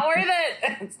 It's not worth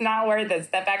it. It's not worth it.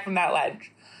 Step back from that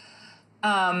ledge.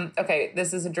 Okay,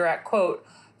 this is a direct quote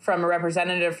from a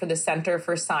representative for the Center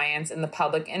for Science in the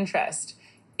Public Interest.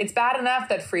 It's bad enough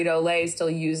that Frito-Lay still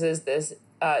uses this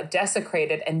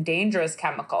desecrated and dangerous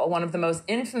chemical, one of the most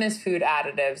infamous food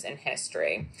additives in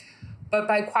history. But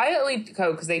by quietly,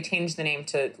 because they changed the name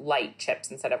to Light Chips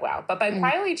instead of Wow, but by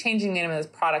quietly changing the name of this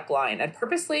product line and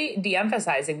purposely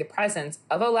de-emphasizing the presence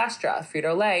of Olestra,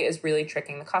 Frito-Lay is really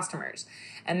tricking the customers.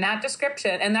 And that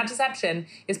deception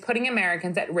is putting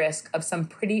Americans at risk of some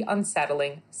pretty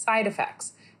unsettling side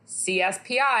effects.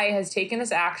 CSPI has taken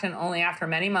this action only after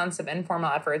many months of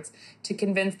informal efforts to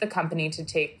convince the company to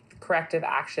take corrective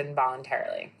action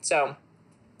voluntarily. So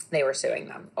they were suing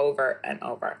them over and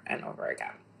over and over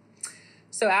again.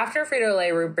 So after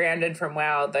Frito-Lay rebranded from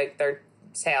Wow, their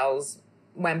sales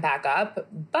went back up,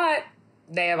 but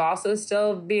they have also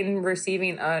still been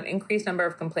receiving an increased number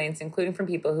of complaints, including from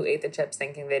people who ate the chips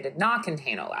thinking they did not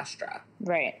contain Olestra.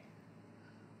 Right.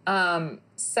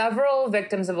 Several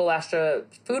victims of Olestra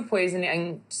food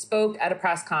poisoning spoke at a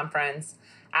press conference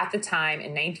at the time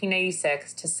in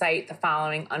 1986 to cite the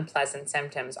following unpleasant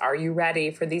symptoms. Are you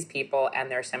ready for these people and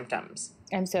their symptoms?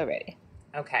 I'm so ready.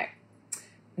 Okay.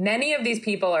 Many of these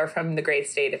people are from the great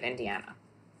state of Indiana.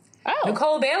 Oh.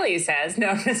 Nicole Bailey says, no,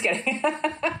 I'm just kidding.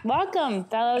 Welcome,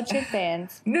 fellow Chip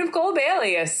fans. Nicole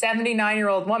Bailey, a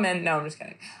 79-year-old woman. No, I'm just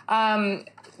kidding.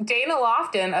 Dana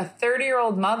Lofton, a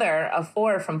 30-year-old mother of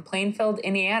 4 from Plainfield,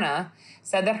 Indiana,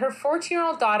 said that her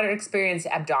 14-year-old daughter experienced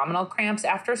abdominal cramps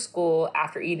after school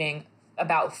after eating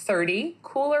about 30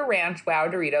 Cooler Ranch Wow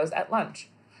Doritos at lunch.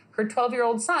 Her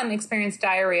 12-year-old son experienced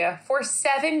diarrhea for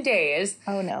 7 days.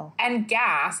 Oh, no. And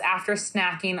gas after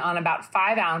snacking on about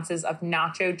 5 ounces of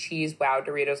nacho cheese Wow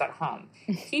Doritos at home.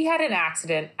 He had an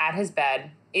accident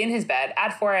in his bed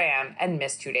at 4 a.m. and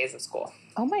missed 2 days of school.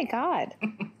 Oh, my God.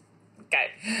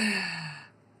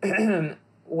 Okay.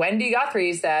 Wendy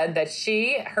Guthrie said that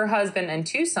she, her husband, and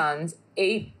 2 sons,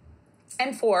 8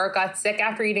 and 4, got sick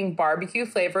after eating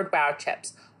barbecue-flavored Wow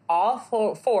chips. All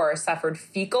 4 suffered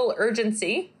fecal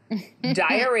urgency,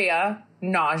 diarrhea,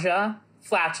 nausea,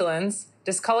 flatulence,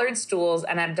 discolored stools,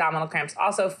 and abdominal cramps.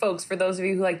 Also, folks, for those of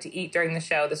you who like to eat during the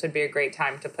show, this would be a great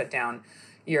time to put down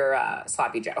your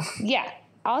Sloppy Joe. Yeah.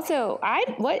 Also,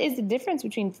 what is the difference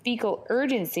between fecal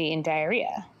urgency and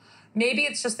diarrhea? Maybe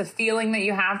it's just the feeling that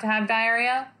you have to have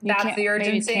diarrhea. That's the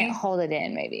urgency. Maybe you can't hold it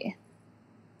in, maybe.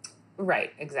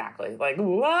 Right, exactly. Like,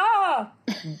 whoa!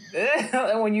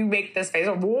 When you make this face,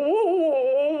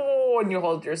 whoa, and you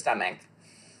hold your stomach.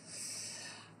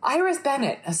 Iris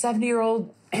Bennett, a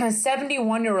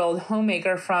 71-year-old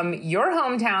homemaker from your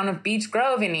hometown of Beech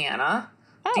Grove, Indiana.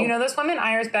 Oh. Do you know this woman,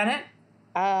 Iris Bennett?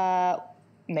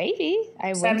 Maybe.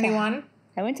 71?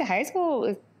 I went to high school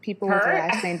with people with the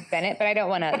last name Bennett, but I don't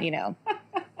want to,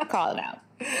 call it out.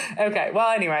 Okay. Well,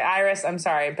 anyway, Iris, I'm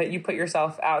sorry, but you put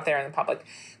yourself out there in the public.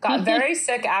 Got very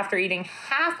sick after eating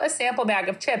half a sample bag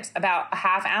of chips, about a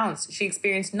half ounce. She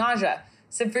experienced nausea,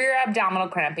 severe abdominal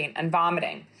cramping, and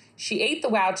vomiting. She ate the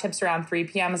Wow chips around 3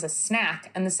 p.m. as a snack,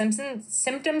 and the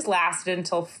symptoms lasted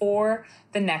until 4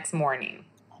 the next morning.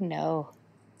 No.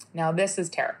 Now, this is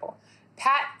terrible.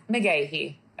 Pat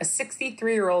McGahee, a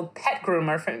 63-year-old pet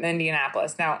groomer from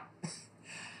Indianapolis. Now,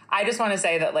 I just want to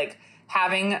say that,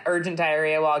 having urgent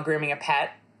diarrhea while grooming a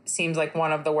pet seems like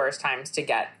one of the worst times to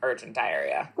get urgent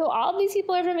diarrhea. Well, all of these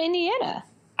people are from Indiana.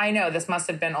 I know. This must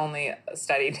have been only a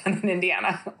study done in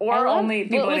Indiana. Or only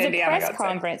people in Indiana. It was a press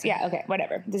conference. Yeah, okay,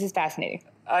 whatever. This is fascinating.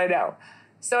 I know.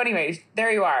 So anyway,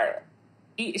 there you are.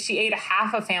 She ate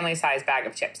half a family-sized bag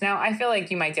of chips. Now, I feel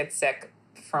like you might get sick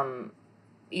from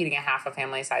eating a half a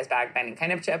family-sized bag of any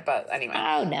kind of chip, but anyway.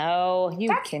 Oh, no.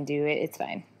 You can do it. It's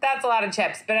fine. That's a lot of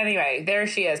chips. But anyway, there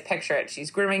she is. Picture it.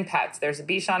 She's grooming pets. There's a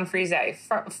Bichon Frise,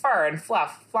 fur and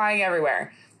fluff flying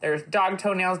everywhere. There's dog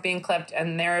toenails being clipped,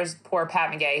 and there's poor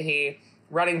Pat McGahee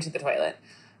running to the toilet.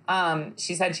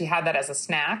 She said she had that as a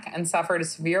snack and suffered a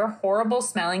severe,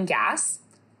 horrible-smelling gas,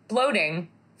 bloating,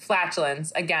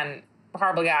 flatulence. Again,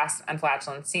 horrible gas and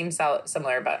flatulence seem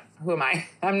similar, but who am I?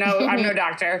 I'm no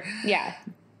doctor. Yeah.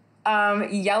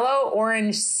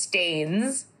 Yellow-orange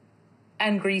stains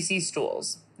and greasy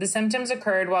stools. The symptoms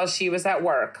occurred while she was at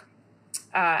work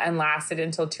and lasted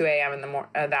until 2 a.m.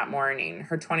 That morning.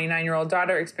 Her 29-year-old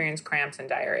daughter experienced cramps and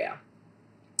diarrhea.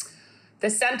 The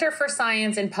Center for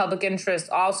Science and Public Interest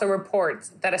also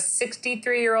reports that a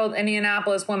 63-year-old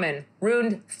Indianapolis woman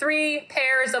ruined 3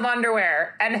 pairs of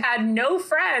underwear and had no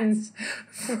friends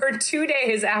for 2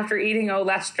 days after eating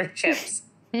Olestra chips.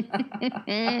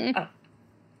 And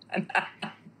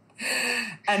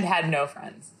had no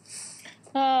friends.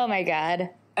 Oh, my God.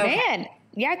 Okay. Man.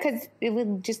 Yeah, because it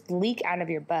would just leak out of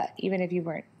your butt, even if you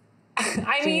weren't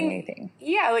doing anything.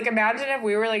 Yeah, imagine if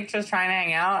we were, just trying to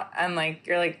hang out and,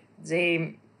 you're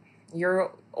Zay,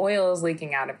 your oil is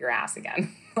leaking out of your ass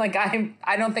again.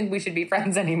 I don't think we should be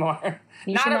friends anymore.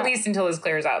 Not at least until this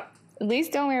clears up. At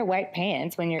least don't wear white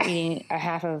pants when you're eating a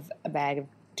half of a bag of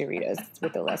Doritos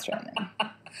with the Olestra in them.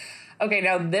 Okay,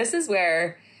 now this is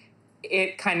where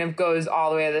it kind of goes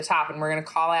all the way to the top, and we're going to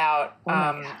call out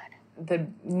the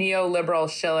neoliberal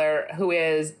shiller who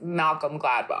is Malcolm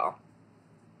Gladwell.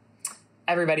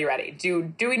 Everybody ready?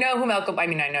 Do we know who Malcolm... I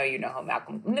know you know who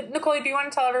Malcolm... Nicole, do you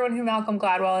want to tell everyone who Malcolm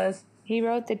Gladwell is? He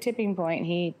wrote The Tipping Point.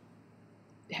 He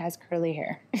has curly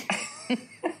hair.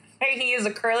 He is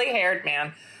a curly-haired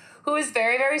man who is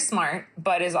very, very smart,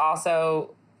 but is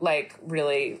also,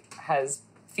 really has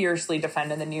fiercely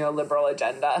defended the neoliberal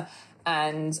agenda.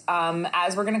 And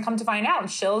as we're going to come to find out,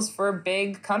 shills for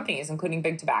big companies, including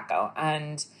big tobacco.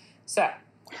 And so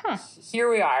here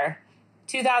we are.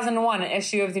 2001, an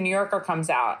issue of The New Yorker comes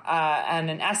out, and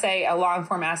a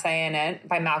long-form essay in it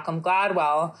by Malcolm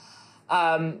Gladwell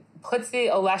puts the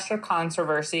Olestra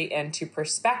controversy into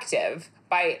perspective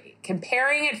by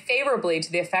comparing it favorably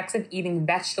to the effects of eating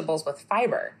vegetables with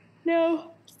fiber.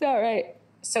 No, it's not right.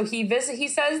 So he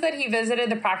says that he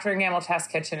visited the Procter & Gamble test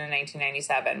kitchen in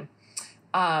 1997.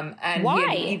 And Why? He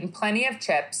had eaten plenty of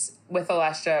chips with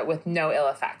Olestra with no ill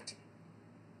effect.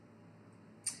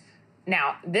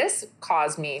 Now, this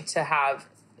caused me to have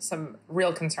some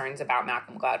real concerns about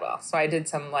Malcolm Gladwell. So I did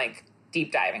some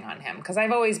deep diving on him because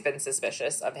I've always been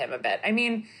suspicious of him a bit. I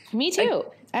mean, me too.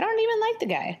 I don't even like the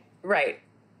guy. Right.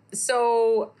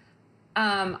 So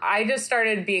I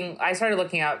started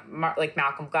looking at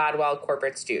Malcolm Gladwell,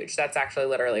 corporate stooge. That's actually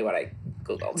literally what I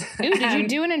Googled. Ooh, did you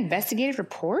do an investigative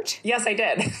report? Yes, I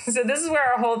did. So this is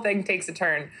where our whole thing takes a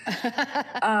turn.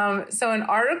 So an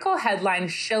article headline,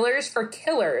 "Shillers for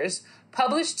Killers,"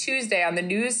 published Tuesday on the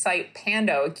news site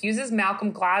Pando, accuses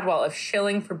Malcolm Gladwell of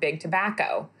shilling for big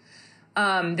tobacco.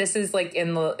 This is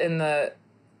in the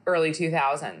early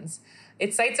 2000s.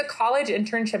 It cites a college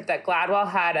internship that Gladwell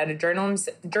had at a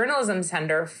journalism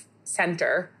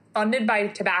center funded by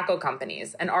tobacco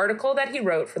companies, an article that he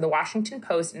wrote for the Washington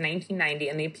Post in 1990,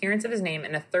 and the appearance of his name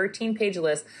in a 13-page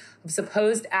list of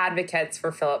supposed advocates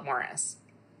for Philip Morris.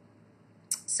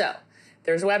 So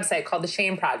there's a website called The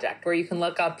Shame Project where you can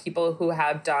look up people who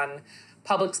have done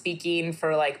public speaking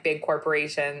for big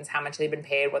corporations, how much they've been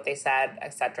paid, what they said,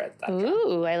 et cetera, et cetera.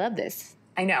 Ooh, I love this.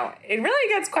 I know. It really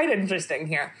gets quite interesting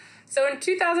here. So in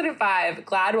 2005,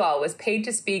 Gladwell was paid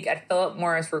to speak at Philip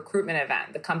Morris recruitment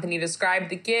event. The company described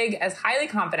the gig as highly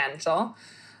confidential.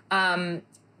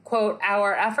 Quote,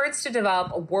 "Our efforts to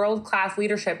develop a world-class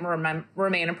leadership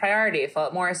remain a priority.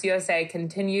 Philip Morris USA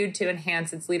continued to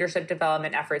enhance its leadership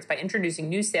development efforts by introducing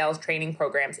new sales training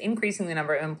programs, increasing the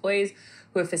number of employees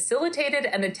who have facilitated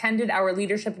and attended our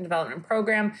leadership and development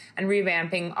program, and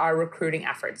revamping our recruiting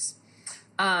efforts.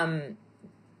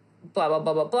 Blah, blah,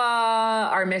 blah, blah, blah.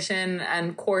 Our mission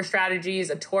and core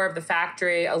strategies, a tour of the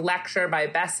factory, a lecture by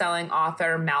best-selling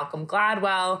author Malcolm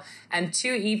Gladwell, and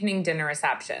 2 evening dinner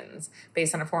receptions.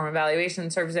 Based on a form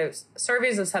evaluation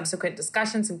surveys of subsequent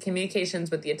discussions and communications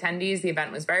with the attendees, the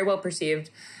event was very well perceived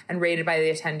and rated by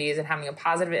the attendees and having a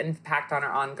positive impact on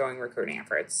our ongoing recruiting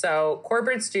efforts." So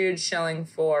corporate stooge shilling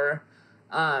for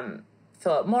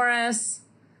Philip Morris.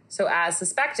 So as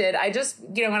suspected, I just,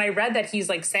 when I read that he's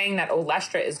saying that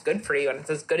Olestra is good for you and it's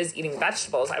as good as eating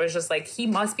vegetables, I was just he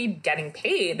must be getting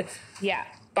paid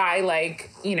by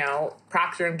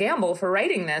Procter & Gamble for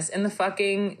writing this in the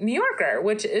fucking New Yorker,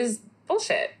 which is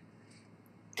bullshit.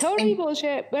 Totally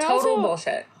bullshit. But Total also,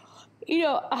 bullshit.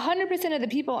 100% of the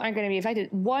people aren't going to be affected.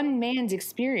 One man's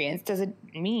experience doesn't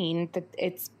mean that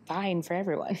it's fine for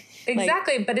everyone.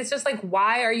 Exactly. But it's just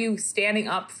why are you standing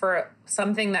up for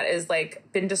something that is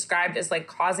been described as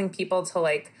causing people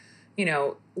to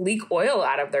leak oil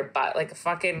out of their butt like a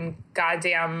fucking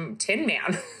goddamn Tin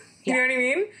Man? You know what I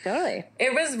mean? Totally.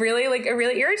 It was really it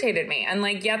really irritated me. And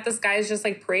yet this guy is just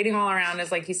parading all around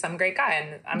as he's some great guy.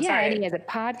 And I'm sorry. And he has a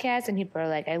podcast and people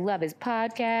are I love his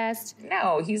podcast.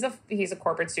 No, he's a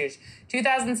corporate stooge.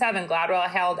 2007, Gladwell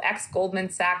hailed ex-Goldman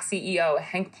Sachs CEO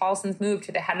Hank Paulson's move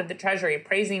to the head of the Treasury,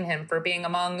 praising him for being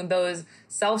among those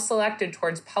self-selected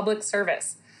towards public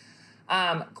service.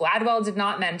 Gladwell did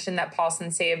not mention that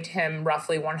Paulson saved him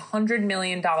roughly $100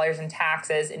 million in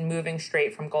taxes in moving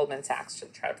straight from Goldman Sachs to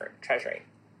the Treasury.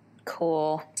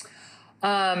 Cool.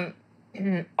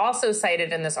 Also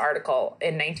cited in this article,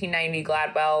 in 1990,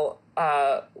 Gladwell,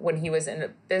 when he was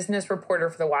a business reporter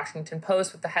for the Washington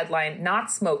Post with the headline,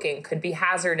 "Not smoking could be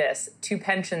hazardous to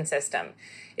pension system."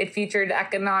 It featured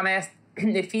economists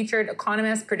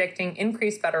predicting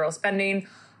increased federal spending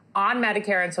on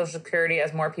Medicare and Social Security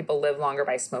as more people live longer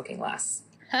by smoking less.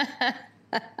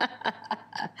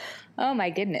 Oh, my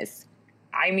goodness.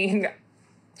 I mean,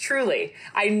 truly,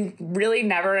 I really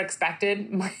never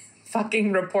expected my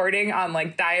fucking reporting on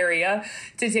diarrhea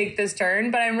to take this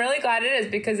turn, but I'm really glad it is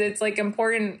because it's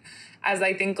important, as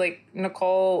I think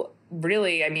Nicole,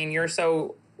 really, I mean, you're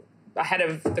so ahead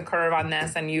of the curve on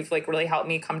this and you've really helped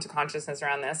me come to consciousness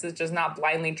around this. It's just not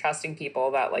blindly trusting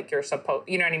people that you're supposed,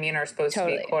 you know what I mean, are supposed to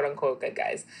be quote unquote good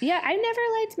guys. Yeah, I never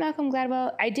liked Malcolm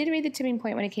Gladwell. I did read The Tipping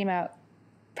Point when it came out,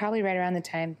 probably right around the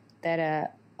time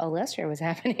that Olestra was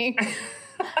happening.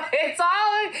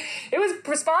 It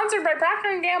was sponsored by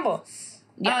Procter & Gamble.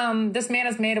 Yeah. This man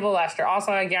is made of Olestra.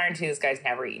 Also, I guarantee this guy's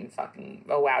never eaten fucking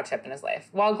a wow chip in his life.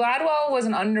 While Gladwell was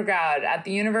an undergrad at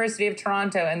the University of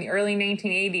Toronto in the early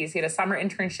 1980s, he had a summer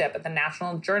internship at the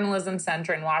National Journalism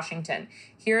Center in Washington.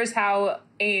 Here's how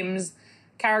Ames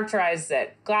characterizes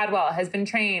it. Gladwell has been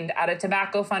trained at a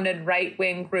tobacco-funded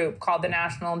right-wing group called the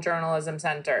National Journalism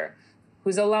Center,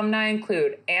 whose alumni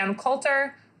include Ann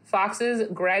Coulter, Fox's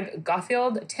Greg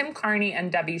Guffield, Tim Carney,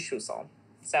 and Debbie Schusel.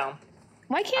 So,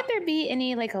 why can't there be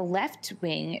any like a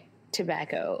left-wing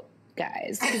tobacco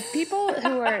guys? Because people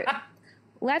who are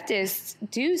leftists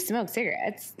do smoke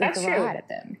cigarettes. Like that's a true. lot of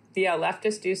them. Yeah,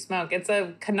 leftists do smoke. It's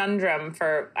a conundrum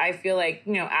for, I feel like,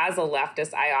 you know, as a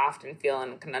leftist, I often feel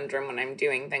in a conundrum when I'm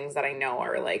doing things that I know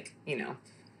are like, you know,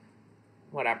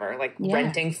 whatever, like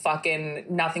renting fucking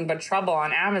Nothing But Trouble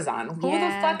on Amazon. Who the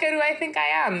fuck do I think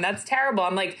I am? That's terrible.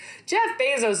 I'm like, Jeff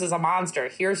Bezos is a monster.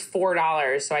 Here's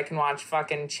 $4 so I can watch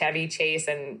fucking Chevy Chase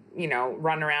and, you know,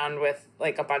 run around with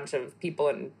like a bunch of people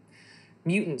in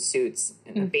mutant suits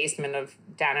in the basement of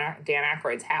Dan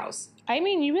Aykroyd's house. I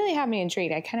mean, you really have me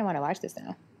intrigued. I kind of want to watch this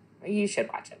now. You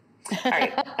should watch it. All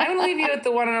right. I'm going to leave you with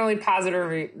the one and only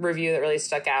positive review that really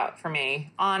stuck out for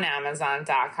me on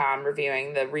Amazon.com,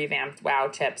 reviewing the revamped Wow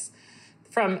chips.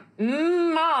 From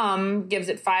Mom, gives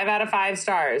it 5 out of 5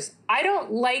 stars. I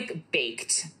don't like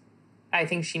baked. I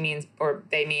think she means, or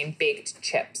they mean baked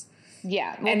chips.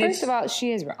 Yeah. Well, And first of all,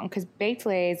 she is wrong because Baked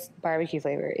Lay's barbecue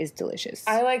flavor is delicious.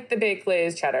 I like the Baked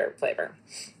Lay's cheddar flavor.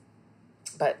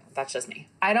 But that's just me.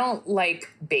 I don't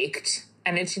like baked,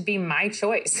 and it should be my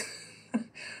choice.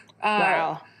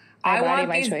 Wow. My body,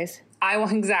 my choice. I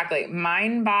want, exactly.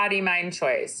 Mine body, mine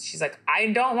choice. She's like, I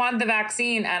don't want the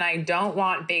vaccine and I don't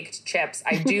want baked chips.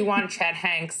 I do want Chet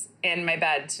Hanks in my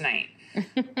bed tonight.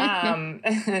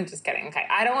 Just kidding. Okay.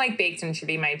 I don't like baked and should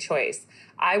be my choice.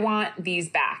 I want these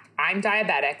back. I'm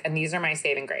diabetic and these are my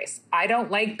saving grace. I don't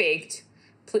like baked.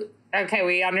 Okay,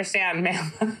 we understand,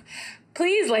 ma'am.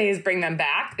 Please, Lay's, bring them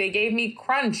back. They gave me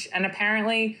crunch, and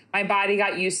apparently my body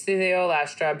got used to the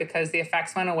Olestra because the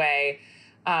effects went away.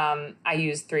 I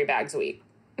use 3 bags a week.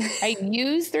 I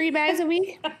use 3 bags a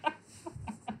week?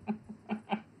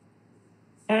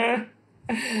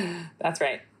 That's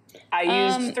right.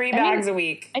 I used 3 bags a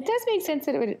week. It does make sense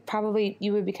that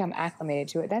you would become acclimated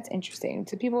to it. That's interesting.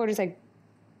 So people were just like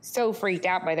so freaked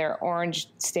out by their orange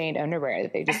stained underwear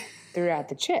that they just threw out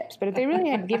the chips. But if they really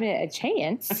had given it a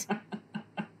chance,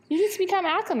 you just become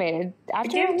acclimated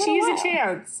after Give cheese a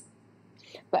chance.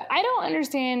 But I don't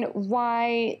understand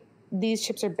why these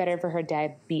chips are better for her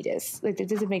diabetes. Like, it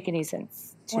doesn't make any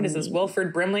sense to What is this, me.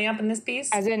 Wilford Brimley up in this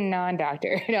piece? As a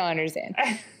non-doctor, I don't understand.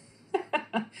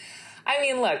 I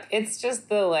mean, look, it's just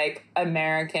the, like,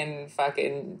 American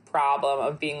fucking problem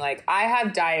of being like, I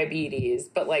have diabetes,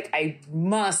 but, like, I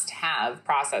must have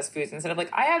processed foods instead of, like,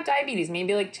 I have diabetes.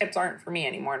 Maybe, like, chips aren't for me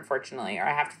anymore, unfortunately, or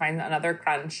I have to find another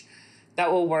crunch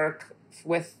that will work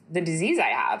with the disease I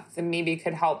have that maybe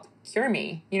could help cure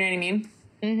me. You know what I mean?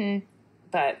 Mm-hmm.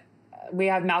 But we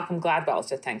have Malcolm Gladwell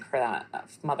to thank for that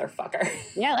motherfucker.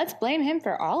 Yeah, let's blame him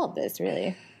for all of this,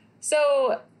 really.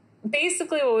 So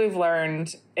basically what we've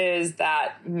learned is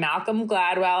that Malcolm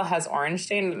Gladwell has orange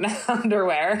stained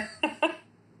underwear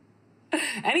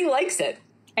and he likes it.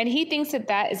 And he thinks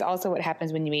that is also what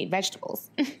happens when you eat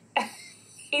vegetables.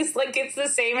 He's like, it's the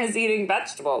same as eating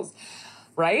vegetables,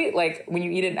 right? Like when you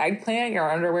eat an eggplant, your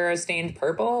underwear is stained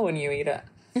purple. When you eat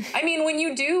I mean, when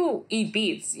you do eat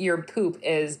beets, your poop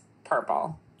is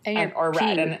purple or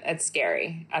red, and it's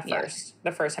scary at first.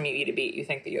 The first time you eat a beet, you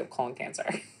think that you have colon cancer.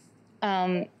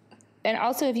 And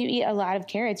also, if you eat a lot of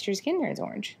carrots, your skin turns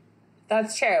orange.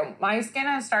 That's true. My skin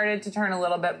has started to turn a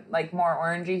little bit like more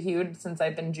orangey hued since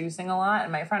I've been juicing a lot.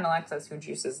 And my friend Alexis, who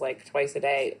juices like twice a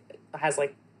day, has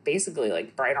like basically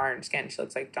like bright orange skin. She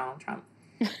looks like Donald Trump.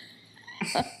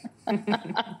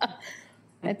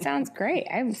 That sounds great.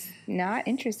 I'm not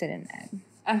interested in that.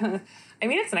 I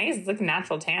mean, it's nice. It's like a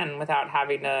natural tan without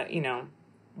having to, you know,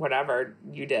 whatever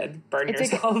you did, burn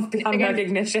yourself beyond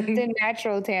recognition. It's a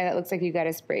natural tan that looks like you got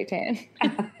a spray tan.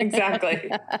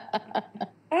 Exactly.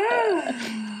 Oh,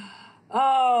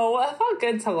 well, it felt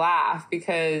good to laugh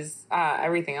because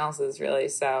everything else is really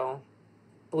so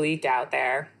bleak out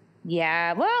there.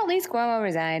 Yeah, well, at least Cuomo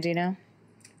resigned, you know?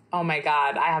 Oh my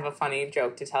God, I have a funny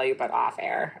joke to tell you about off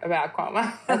air about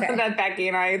Cuomo okay. that Becky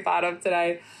and I thought of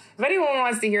today. If anyone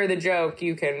wants to hear the joke,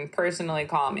 you can personally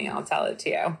call me. I'll tell it to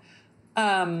you.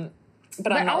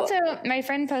 But also, my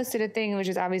friend posted a thing which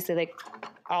is obviously like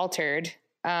altered,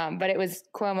 but it was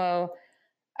Cuomo,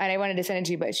 and I wanted to send it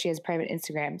to you, but she has private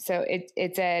Instagram. So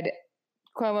it said,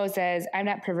 Cuomo says, "I'm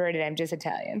not perverted, I'm just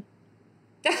Italian."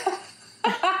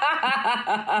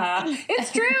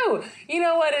 It's true. You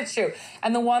know what? It's true.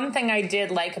 And the one thing I did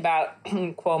like about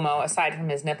Cuomo, aside from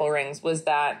his nipple rings, was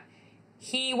that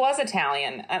he was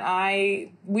Italian, and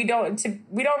we don't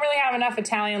really have enough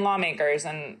Italian lawmakers.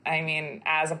 And I mean,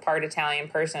 as a part Italian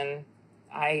person,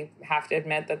 I have to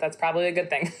admit that that's probably a good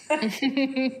thing.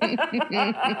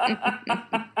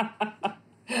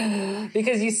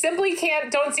 Because you simply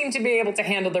don't seem to be able to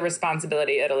handle the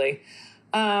responsibility, Italy.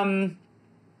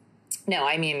 No,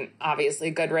 I mean, obviously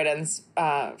good riddance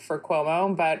for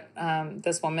Cuomo, but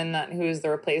this woman who is the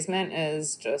replacement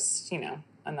is just,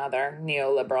 another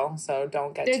neoliberal, so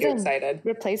don't get too excited.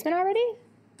 Replacement already?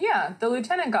 Yeah, the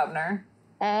lieutenant governor.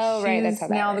 Oh, right. That's how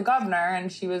that now works. the governor,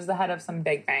 and she was the head of some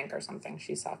big bank or something.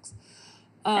 She sucks.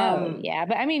 Yeah,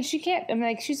 but I mean, she can't,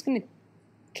 she's going to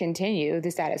continue the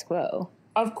status quo.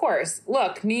 Of course.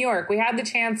 Look, New York, we had the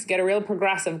chance to get a real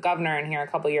progressive governor in here a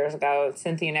couple years ago,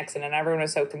 Cynthia Nixon, and everyone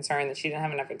was so concerned that she didn't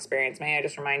have enough experience. May I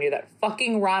just remind you that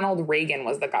fucking Ronald Reagan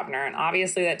was the governor, and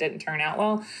obviously that didn't turn out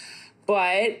well.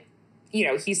 But,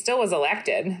 he still was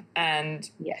elected, and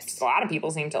yes, a lot of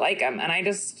people seem to like him. And I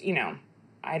just,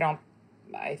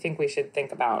 I think we should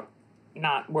think about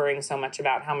not worrying so much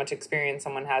about how much experience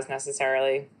someone has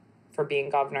necessarily for being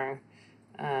governor,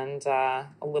 and a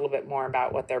little bit more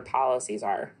about what their policies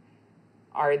are.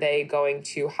 Are they going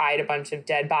to hide a bunch of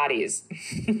dead bodies?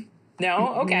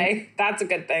 No? Okay. That's a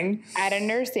good thing. At a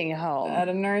nursing home.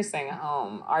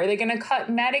 Are they going to cut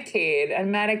Medicaid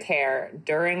and Medicare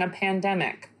during a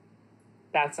pandemic?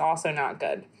 That's also not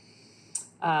good.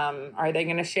 Are they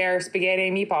going to share spaghetti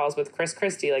and meatballs with Chris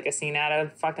Christie like a scene out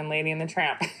of fucking Lady and the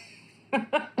Tramp?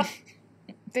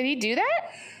 Did he do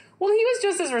that? Well, he was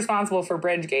just as responsible for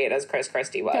Bridgegate as Chris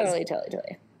Christie was.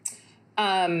 Totally.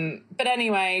 But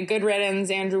anyway, good riddance,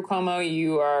 Andrew Cuomo.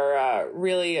 You are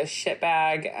really a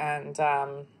shitbag, and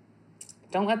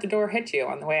don't let the door hit you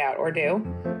on the way out, or do.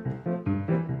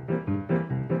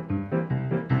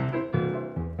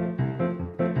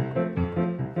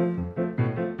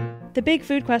 The Big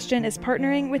Food Question is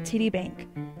partnering with TD Bank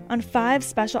on 5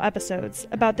 special episodes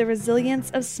about the resilience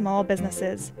of small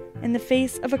businesses in the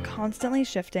face of a constantly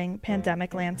shifting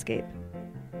pandemic landscape.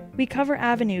 We cover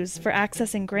avenues for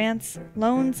accessing grants,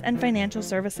 loans, and financial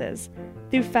services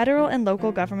through federal and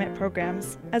local government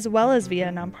programs, as well as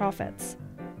via nonprofits.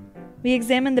 We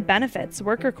examine the benefits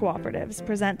worker cooperatives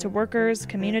present to workers,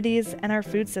 communities, and our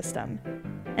food system,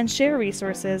 and share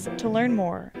resources to learn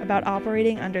more about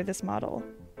operating under this model.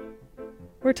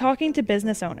 We're talking to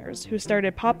business owners who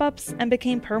started pop-ups and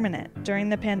became permanent during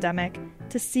the pandemic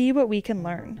to see what we can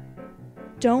learn.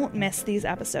 Don't miss these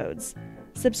episodes.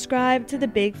 Subscribe to The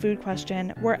Big Food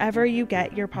Question wherever you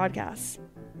get your podcasts.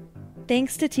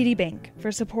 Thanks to TD Bank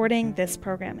for supporting this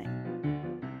programming.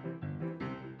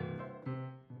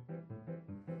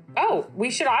 Oh, we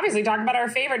should obviously talk about our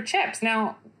favorite chips.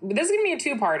 Now, this is going to be a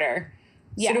two-parter.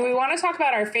 Yeah. So do we want to talk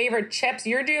about our favorite chips?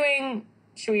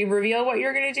 Should we reveal what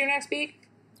you're going to do next week?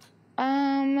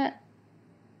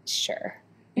 Sure.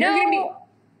 You're going to be...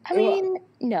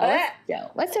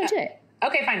 Let's don't do it.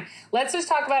 Okay, fine. Let's just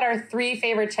talk about our 3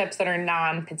 favorite chips that are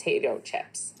non-potato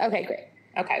chips. Okay, great.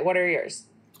 Okay, what are yours?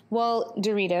 Well,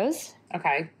 Doritos.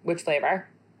 Okay, which flavor?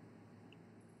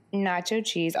 Nacho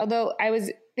cheese. Although I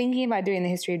was thinking about doing the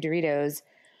history of Doritos,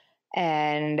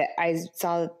 and I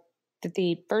saw that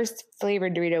the first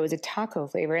flavored Dorito was a taco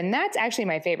flavor, and that's actually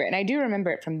my favorite. And I do remember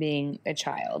it from being a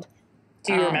child.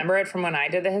 Do you remember it from when I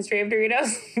did the history of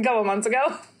Doritos a couple months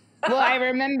ago? Well, I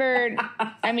remembered,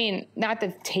 not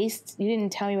the taste. You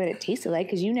didn't tell me what it tasted like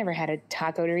because you never had a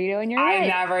taco Dorito in your life. I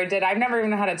never did. I've never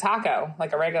even had a taco,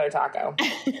 like a regular taco.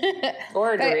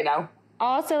 Or a Dorito.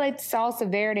 Also like salsa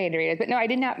verde Doritos. But no, I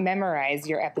did not memorize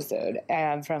your episode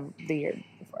from the year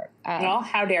before. Well,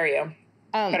 how dare you?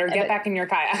 Better get back in your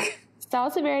kayak.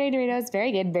 Salsa verde Doritos,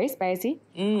 very good, very spicy.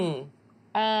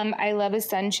 I love a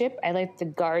sun chip. I like the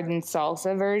garden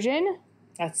salsa version.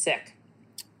 That's sick.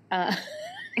 And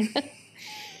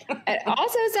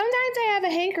also, sometimes I have a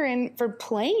hankering for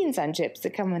plain sun chips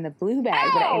that come in the blue bag.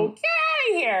 Oh, get out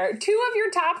of here. 2 of your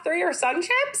top 3 are sun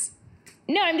chips?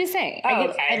 No, I'm just saying.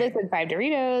 I listed 5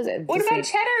 Doritos. What about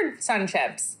cheddar sun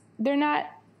chips? They're not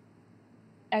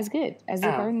as good as the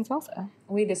garden salsa.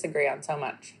 We disagree on so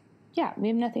much. Yeah, we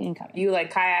have nothing in common. You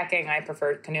like kayaking. I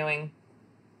prefer canoeing.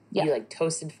 Yeah. You like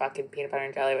toasted fucking peanut butter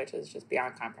and jelly, which is just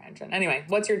beyond comprehension. Anyway,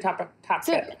 what's your top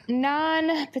tip?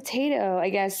 Non-potato, I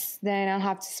guess, then I'll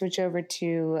have to switch over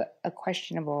to a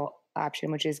questionable option,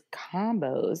 which is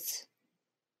combos.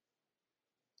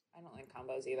 I don't like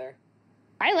combos either.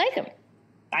 I like them.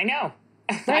 I know.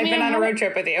 I've been on a road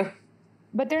trip with you.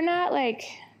 But they're not like...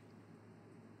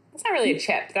 It's not really a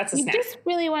chip. That's a snack. You just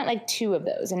really want like 2 of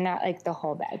those and not like the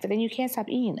whole bag. But then you can't stop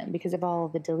eating them because of all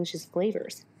of the delicious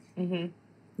flavors. Mm-hmm.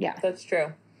 Yeah. That's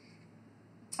true.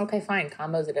 Okay, fine.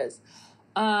 Combos it is.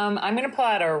 I'm going to pull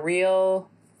out a real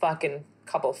fucking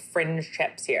couple fringe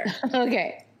chips here.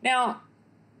 Okay. Now,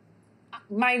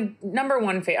 my number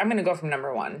one favorite, I'm going to go from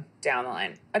number 1 down the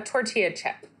line. A tortilla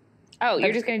chip. Oh,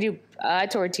 you're just going to do a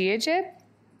tortilla chip?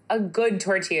 a good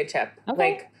tortilla chip. Okay.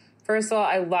 Like, first of all,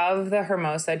 I love the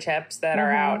Hermosa chips that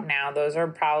are out now. Those are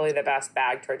probably the best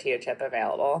bag tortilla chip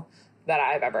available that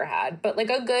I've ever had. But like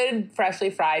a good freshly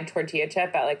fried tortilla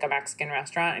chip at like a Mexican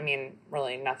restaurant, I mean,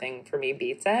 really nothing for me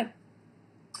beats it.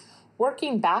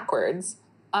 Working backwards,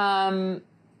 I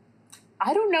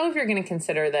don't know if you're going to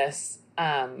consider this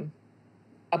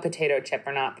a potato chip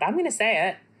or not, but I'm going to say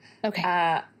it.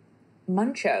 Okay.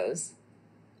 Munchos.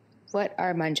 What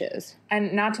are Munchos?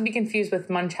 And not to be confused with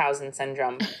Munchausen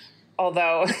syndrome,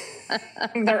 although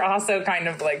they're also kind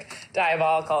of like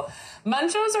diabolical.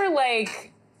 Munchos are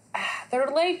like, they're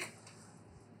like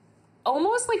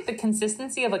almost like the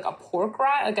consistency of like a pork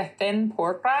rind, like a thin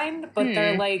pork rind, but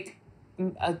they're like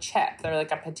a chip. They're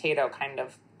like a potato kind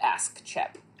of esque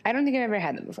chip. I don't think I've ever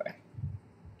had them before.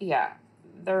 Yeah,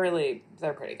 they're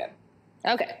pretty good.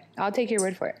 Okay, I'll take your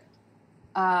word for it.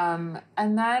 And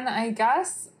then I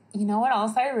guess, you know what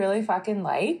else I really fucking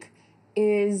like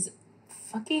is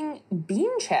fucking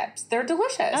bean chips. They're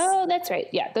delicious. Oh, that's right.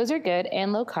 Yeah, those are good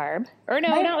and low carb. Or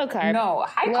no, not low carb. No,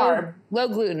 high carb. Low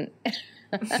gluten.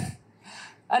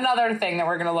 Another thing that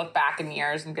we're going to look back in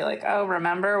years and be like, oh,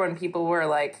 remember when people were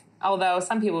like, although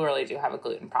some people really do have a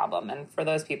gluten problem. And for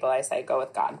those people, I say go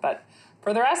with God. But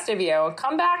for the rest of you,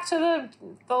 come back to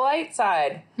the light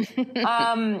side.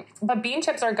 But bean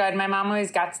chips are good. My mom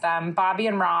always gets them. Bobby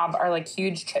and Rob are like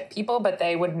huge chip people, but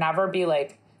they would never be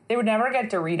like, they would never get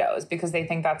Doritos because they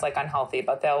think that's like unhealthy.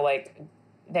 But they'll like,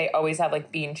 they always have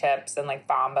like bean chips and like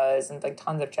Bombas and like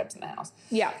tons of chips in the house.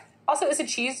 Yeah. Also, is a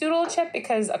cheese doodle a chip?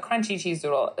 Because a crunchy cheese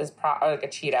doodle is or like a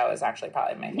Cheeto is actually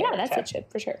probably my favorite. Yeah, that's chip. a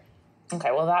chip for sure.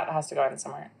 Okay, well that has to go in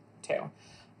somewhere too.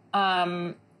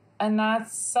 And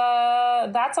that's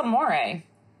Amore,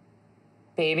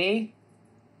 baby.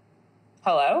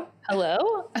 Hello?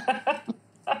 Hello?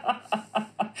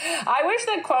 I wish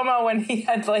that Cuomo, when he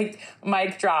had like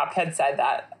mic drop, had said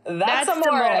that. That's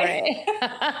Amore.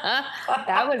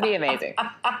 That would be amazing.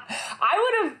 I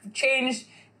would have changed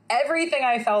everything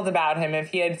I felt about him if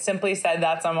he had simply said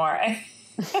that's Amore.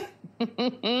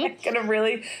 He could have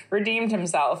really redeemed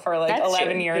himself for like That's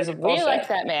 11 true. years of bullshit. We like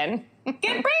that man. Bring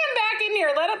him back in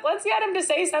here. Let's get him to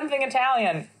say something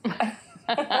Italian.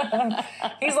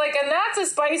 He's like, and that's a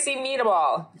spicy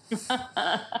meatball.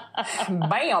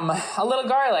 Bam. A little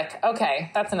garlic.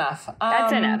 Okay, that's enough.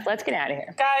 That's enough. Let's get out of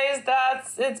here. Guys,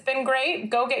 it's been great.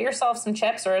 Go get yourself some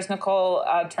chips, or as Nicole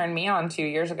turned me on 2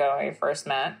 years ago when we first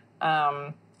met,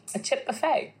 a chip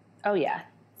buffet. Oh, yeah.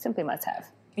 Simply must have.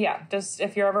 Yeah, just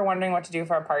if you're ever wondering what to do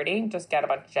for a party, just get a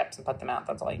bunch of chips and put them out.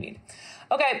 That's all you need.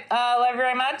 Okay, love you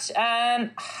very much,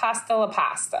 and hasta la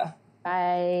pasta.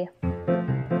 Bye.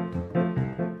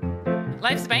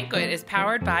 Life's Banquet is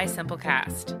powered by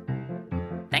Simplecast.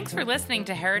 Thanks for listening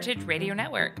to Heritage Radio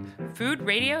Network, food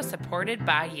radio supported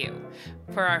by you.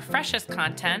 For our freshest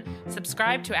content,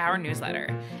 subscribe to our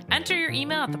newsletter. Enter your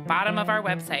email at the bottom of our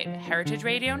website,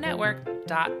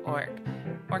 heritageradionetwork.org.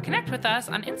 Or connect with us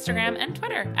on Instagram and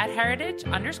Twitter at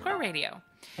heritage_radio.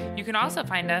 You can also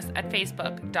find us at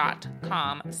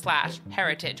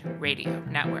facebook.com/Heritage Radio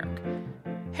Network.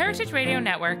 Heritage Radio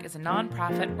Network is a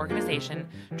nonprofit organization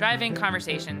driving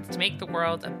conversations to make the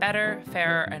world a better,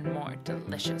 fairer, and more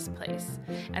delicious place.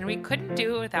 And we couldn't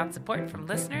do it without support from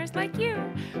listeners like you.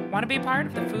 Want to be part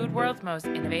of the food world's most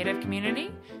innovative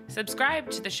community?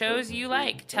 Subscribe to the shows you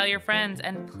like, tell your friends,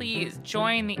 and please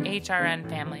join the HRN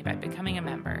family by becoming a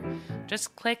member.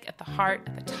 Just click at the heart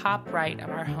at the top right of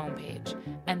our homepage.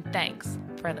 And thanks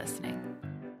for listening.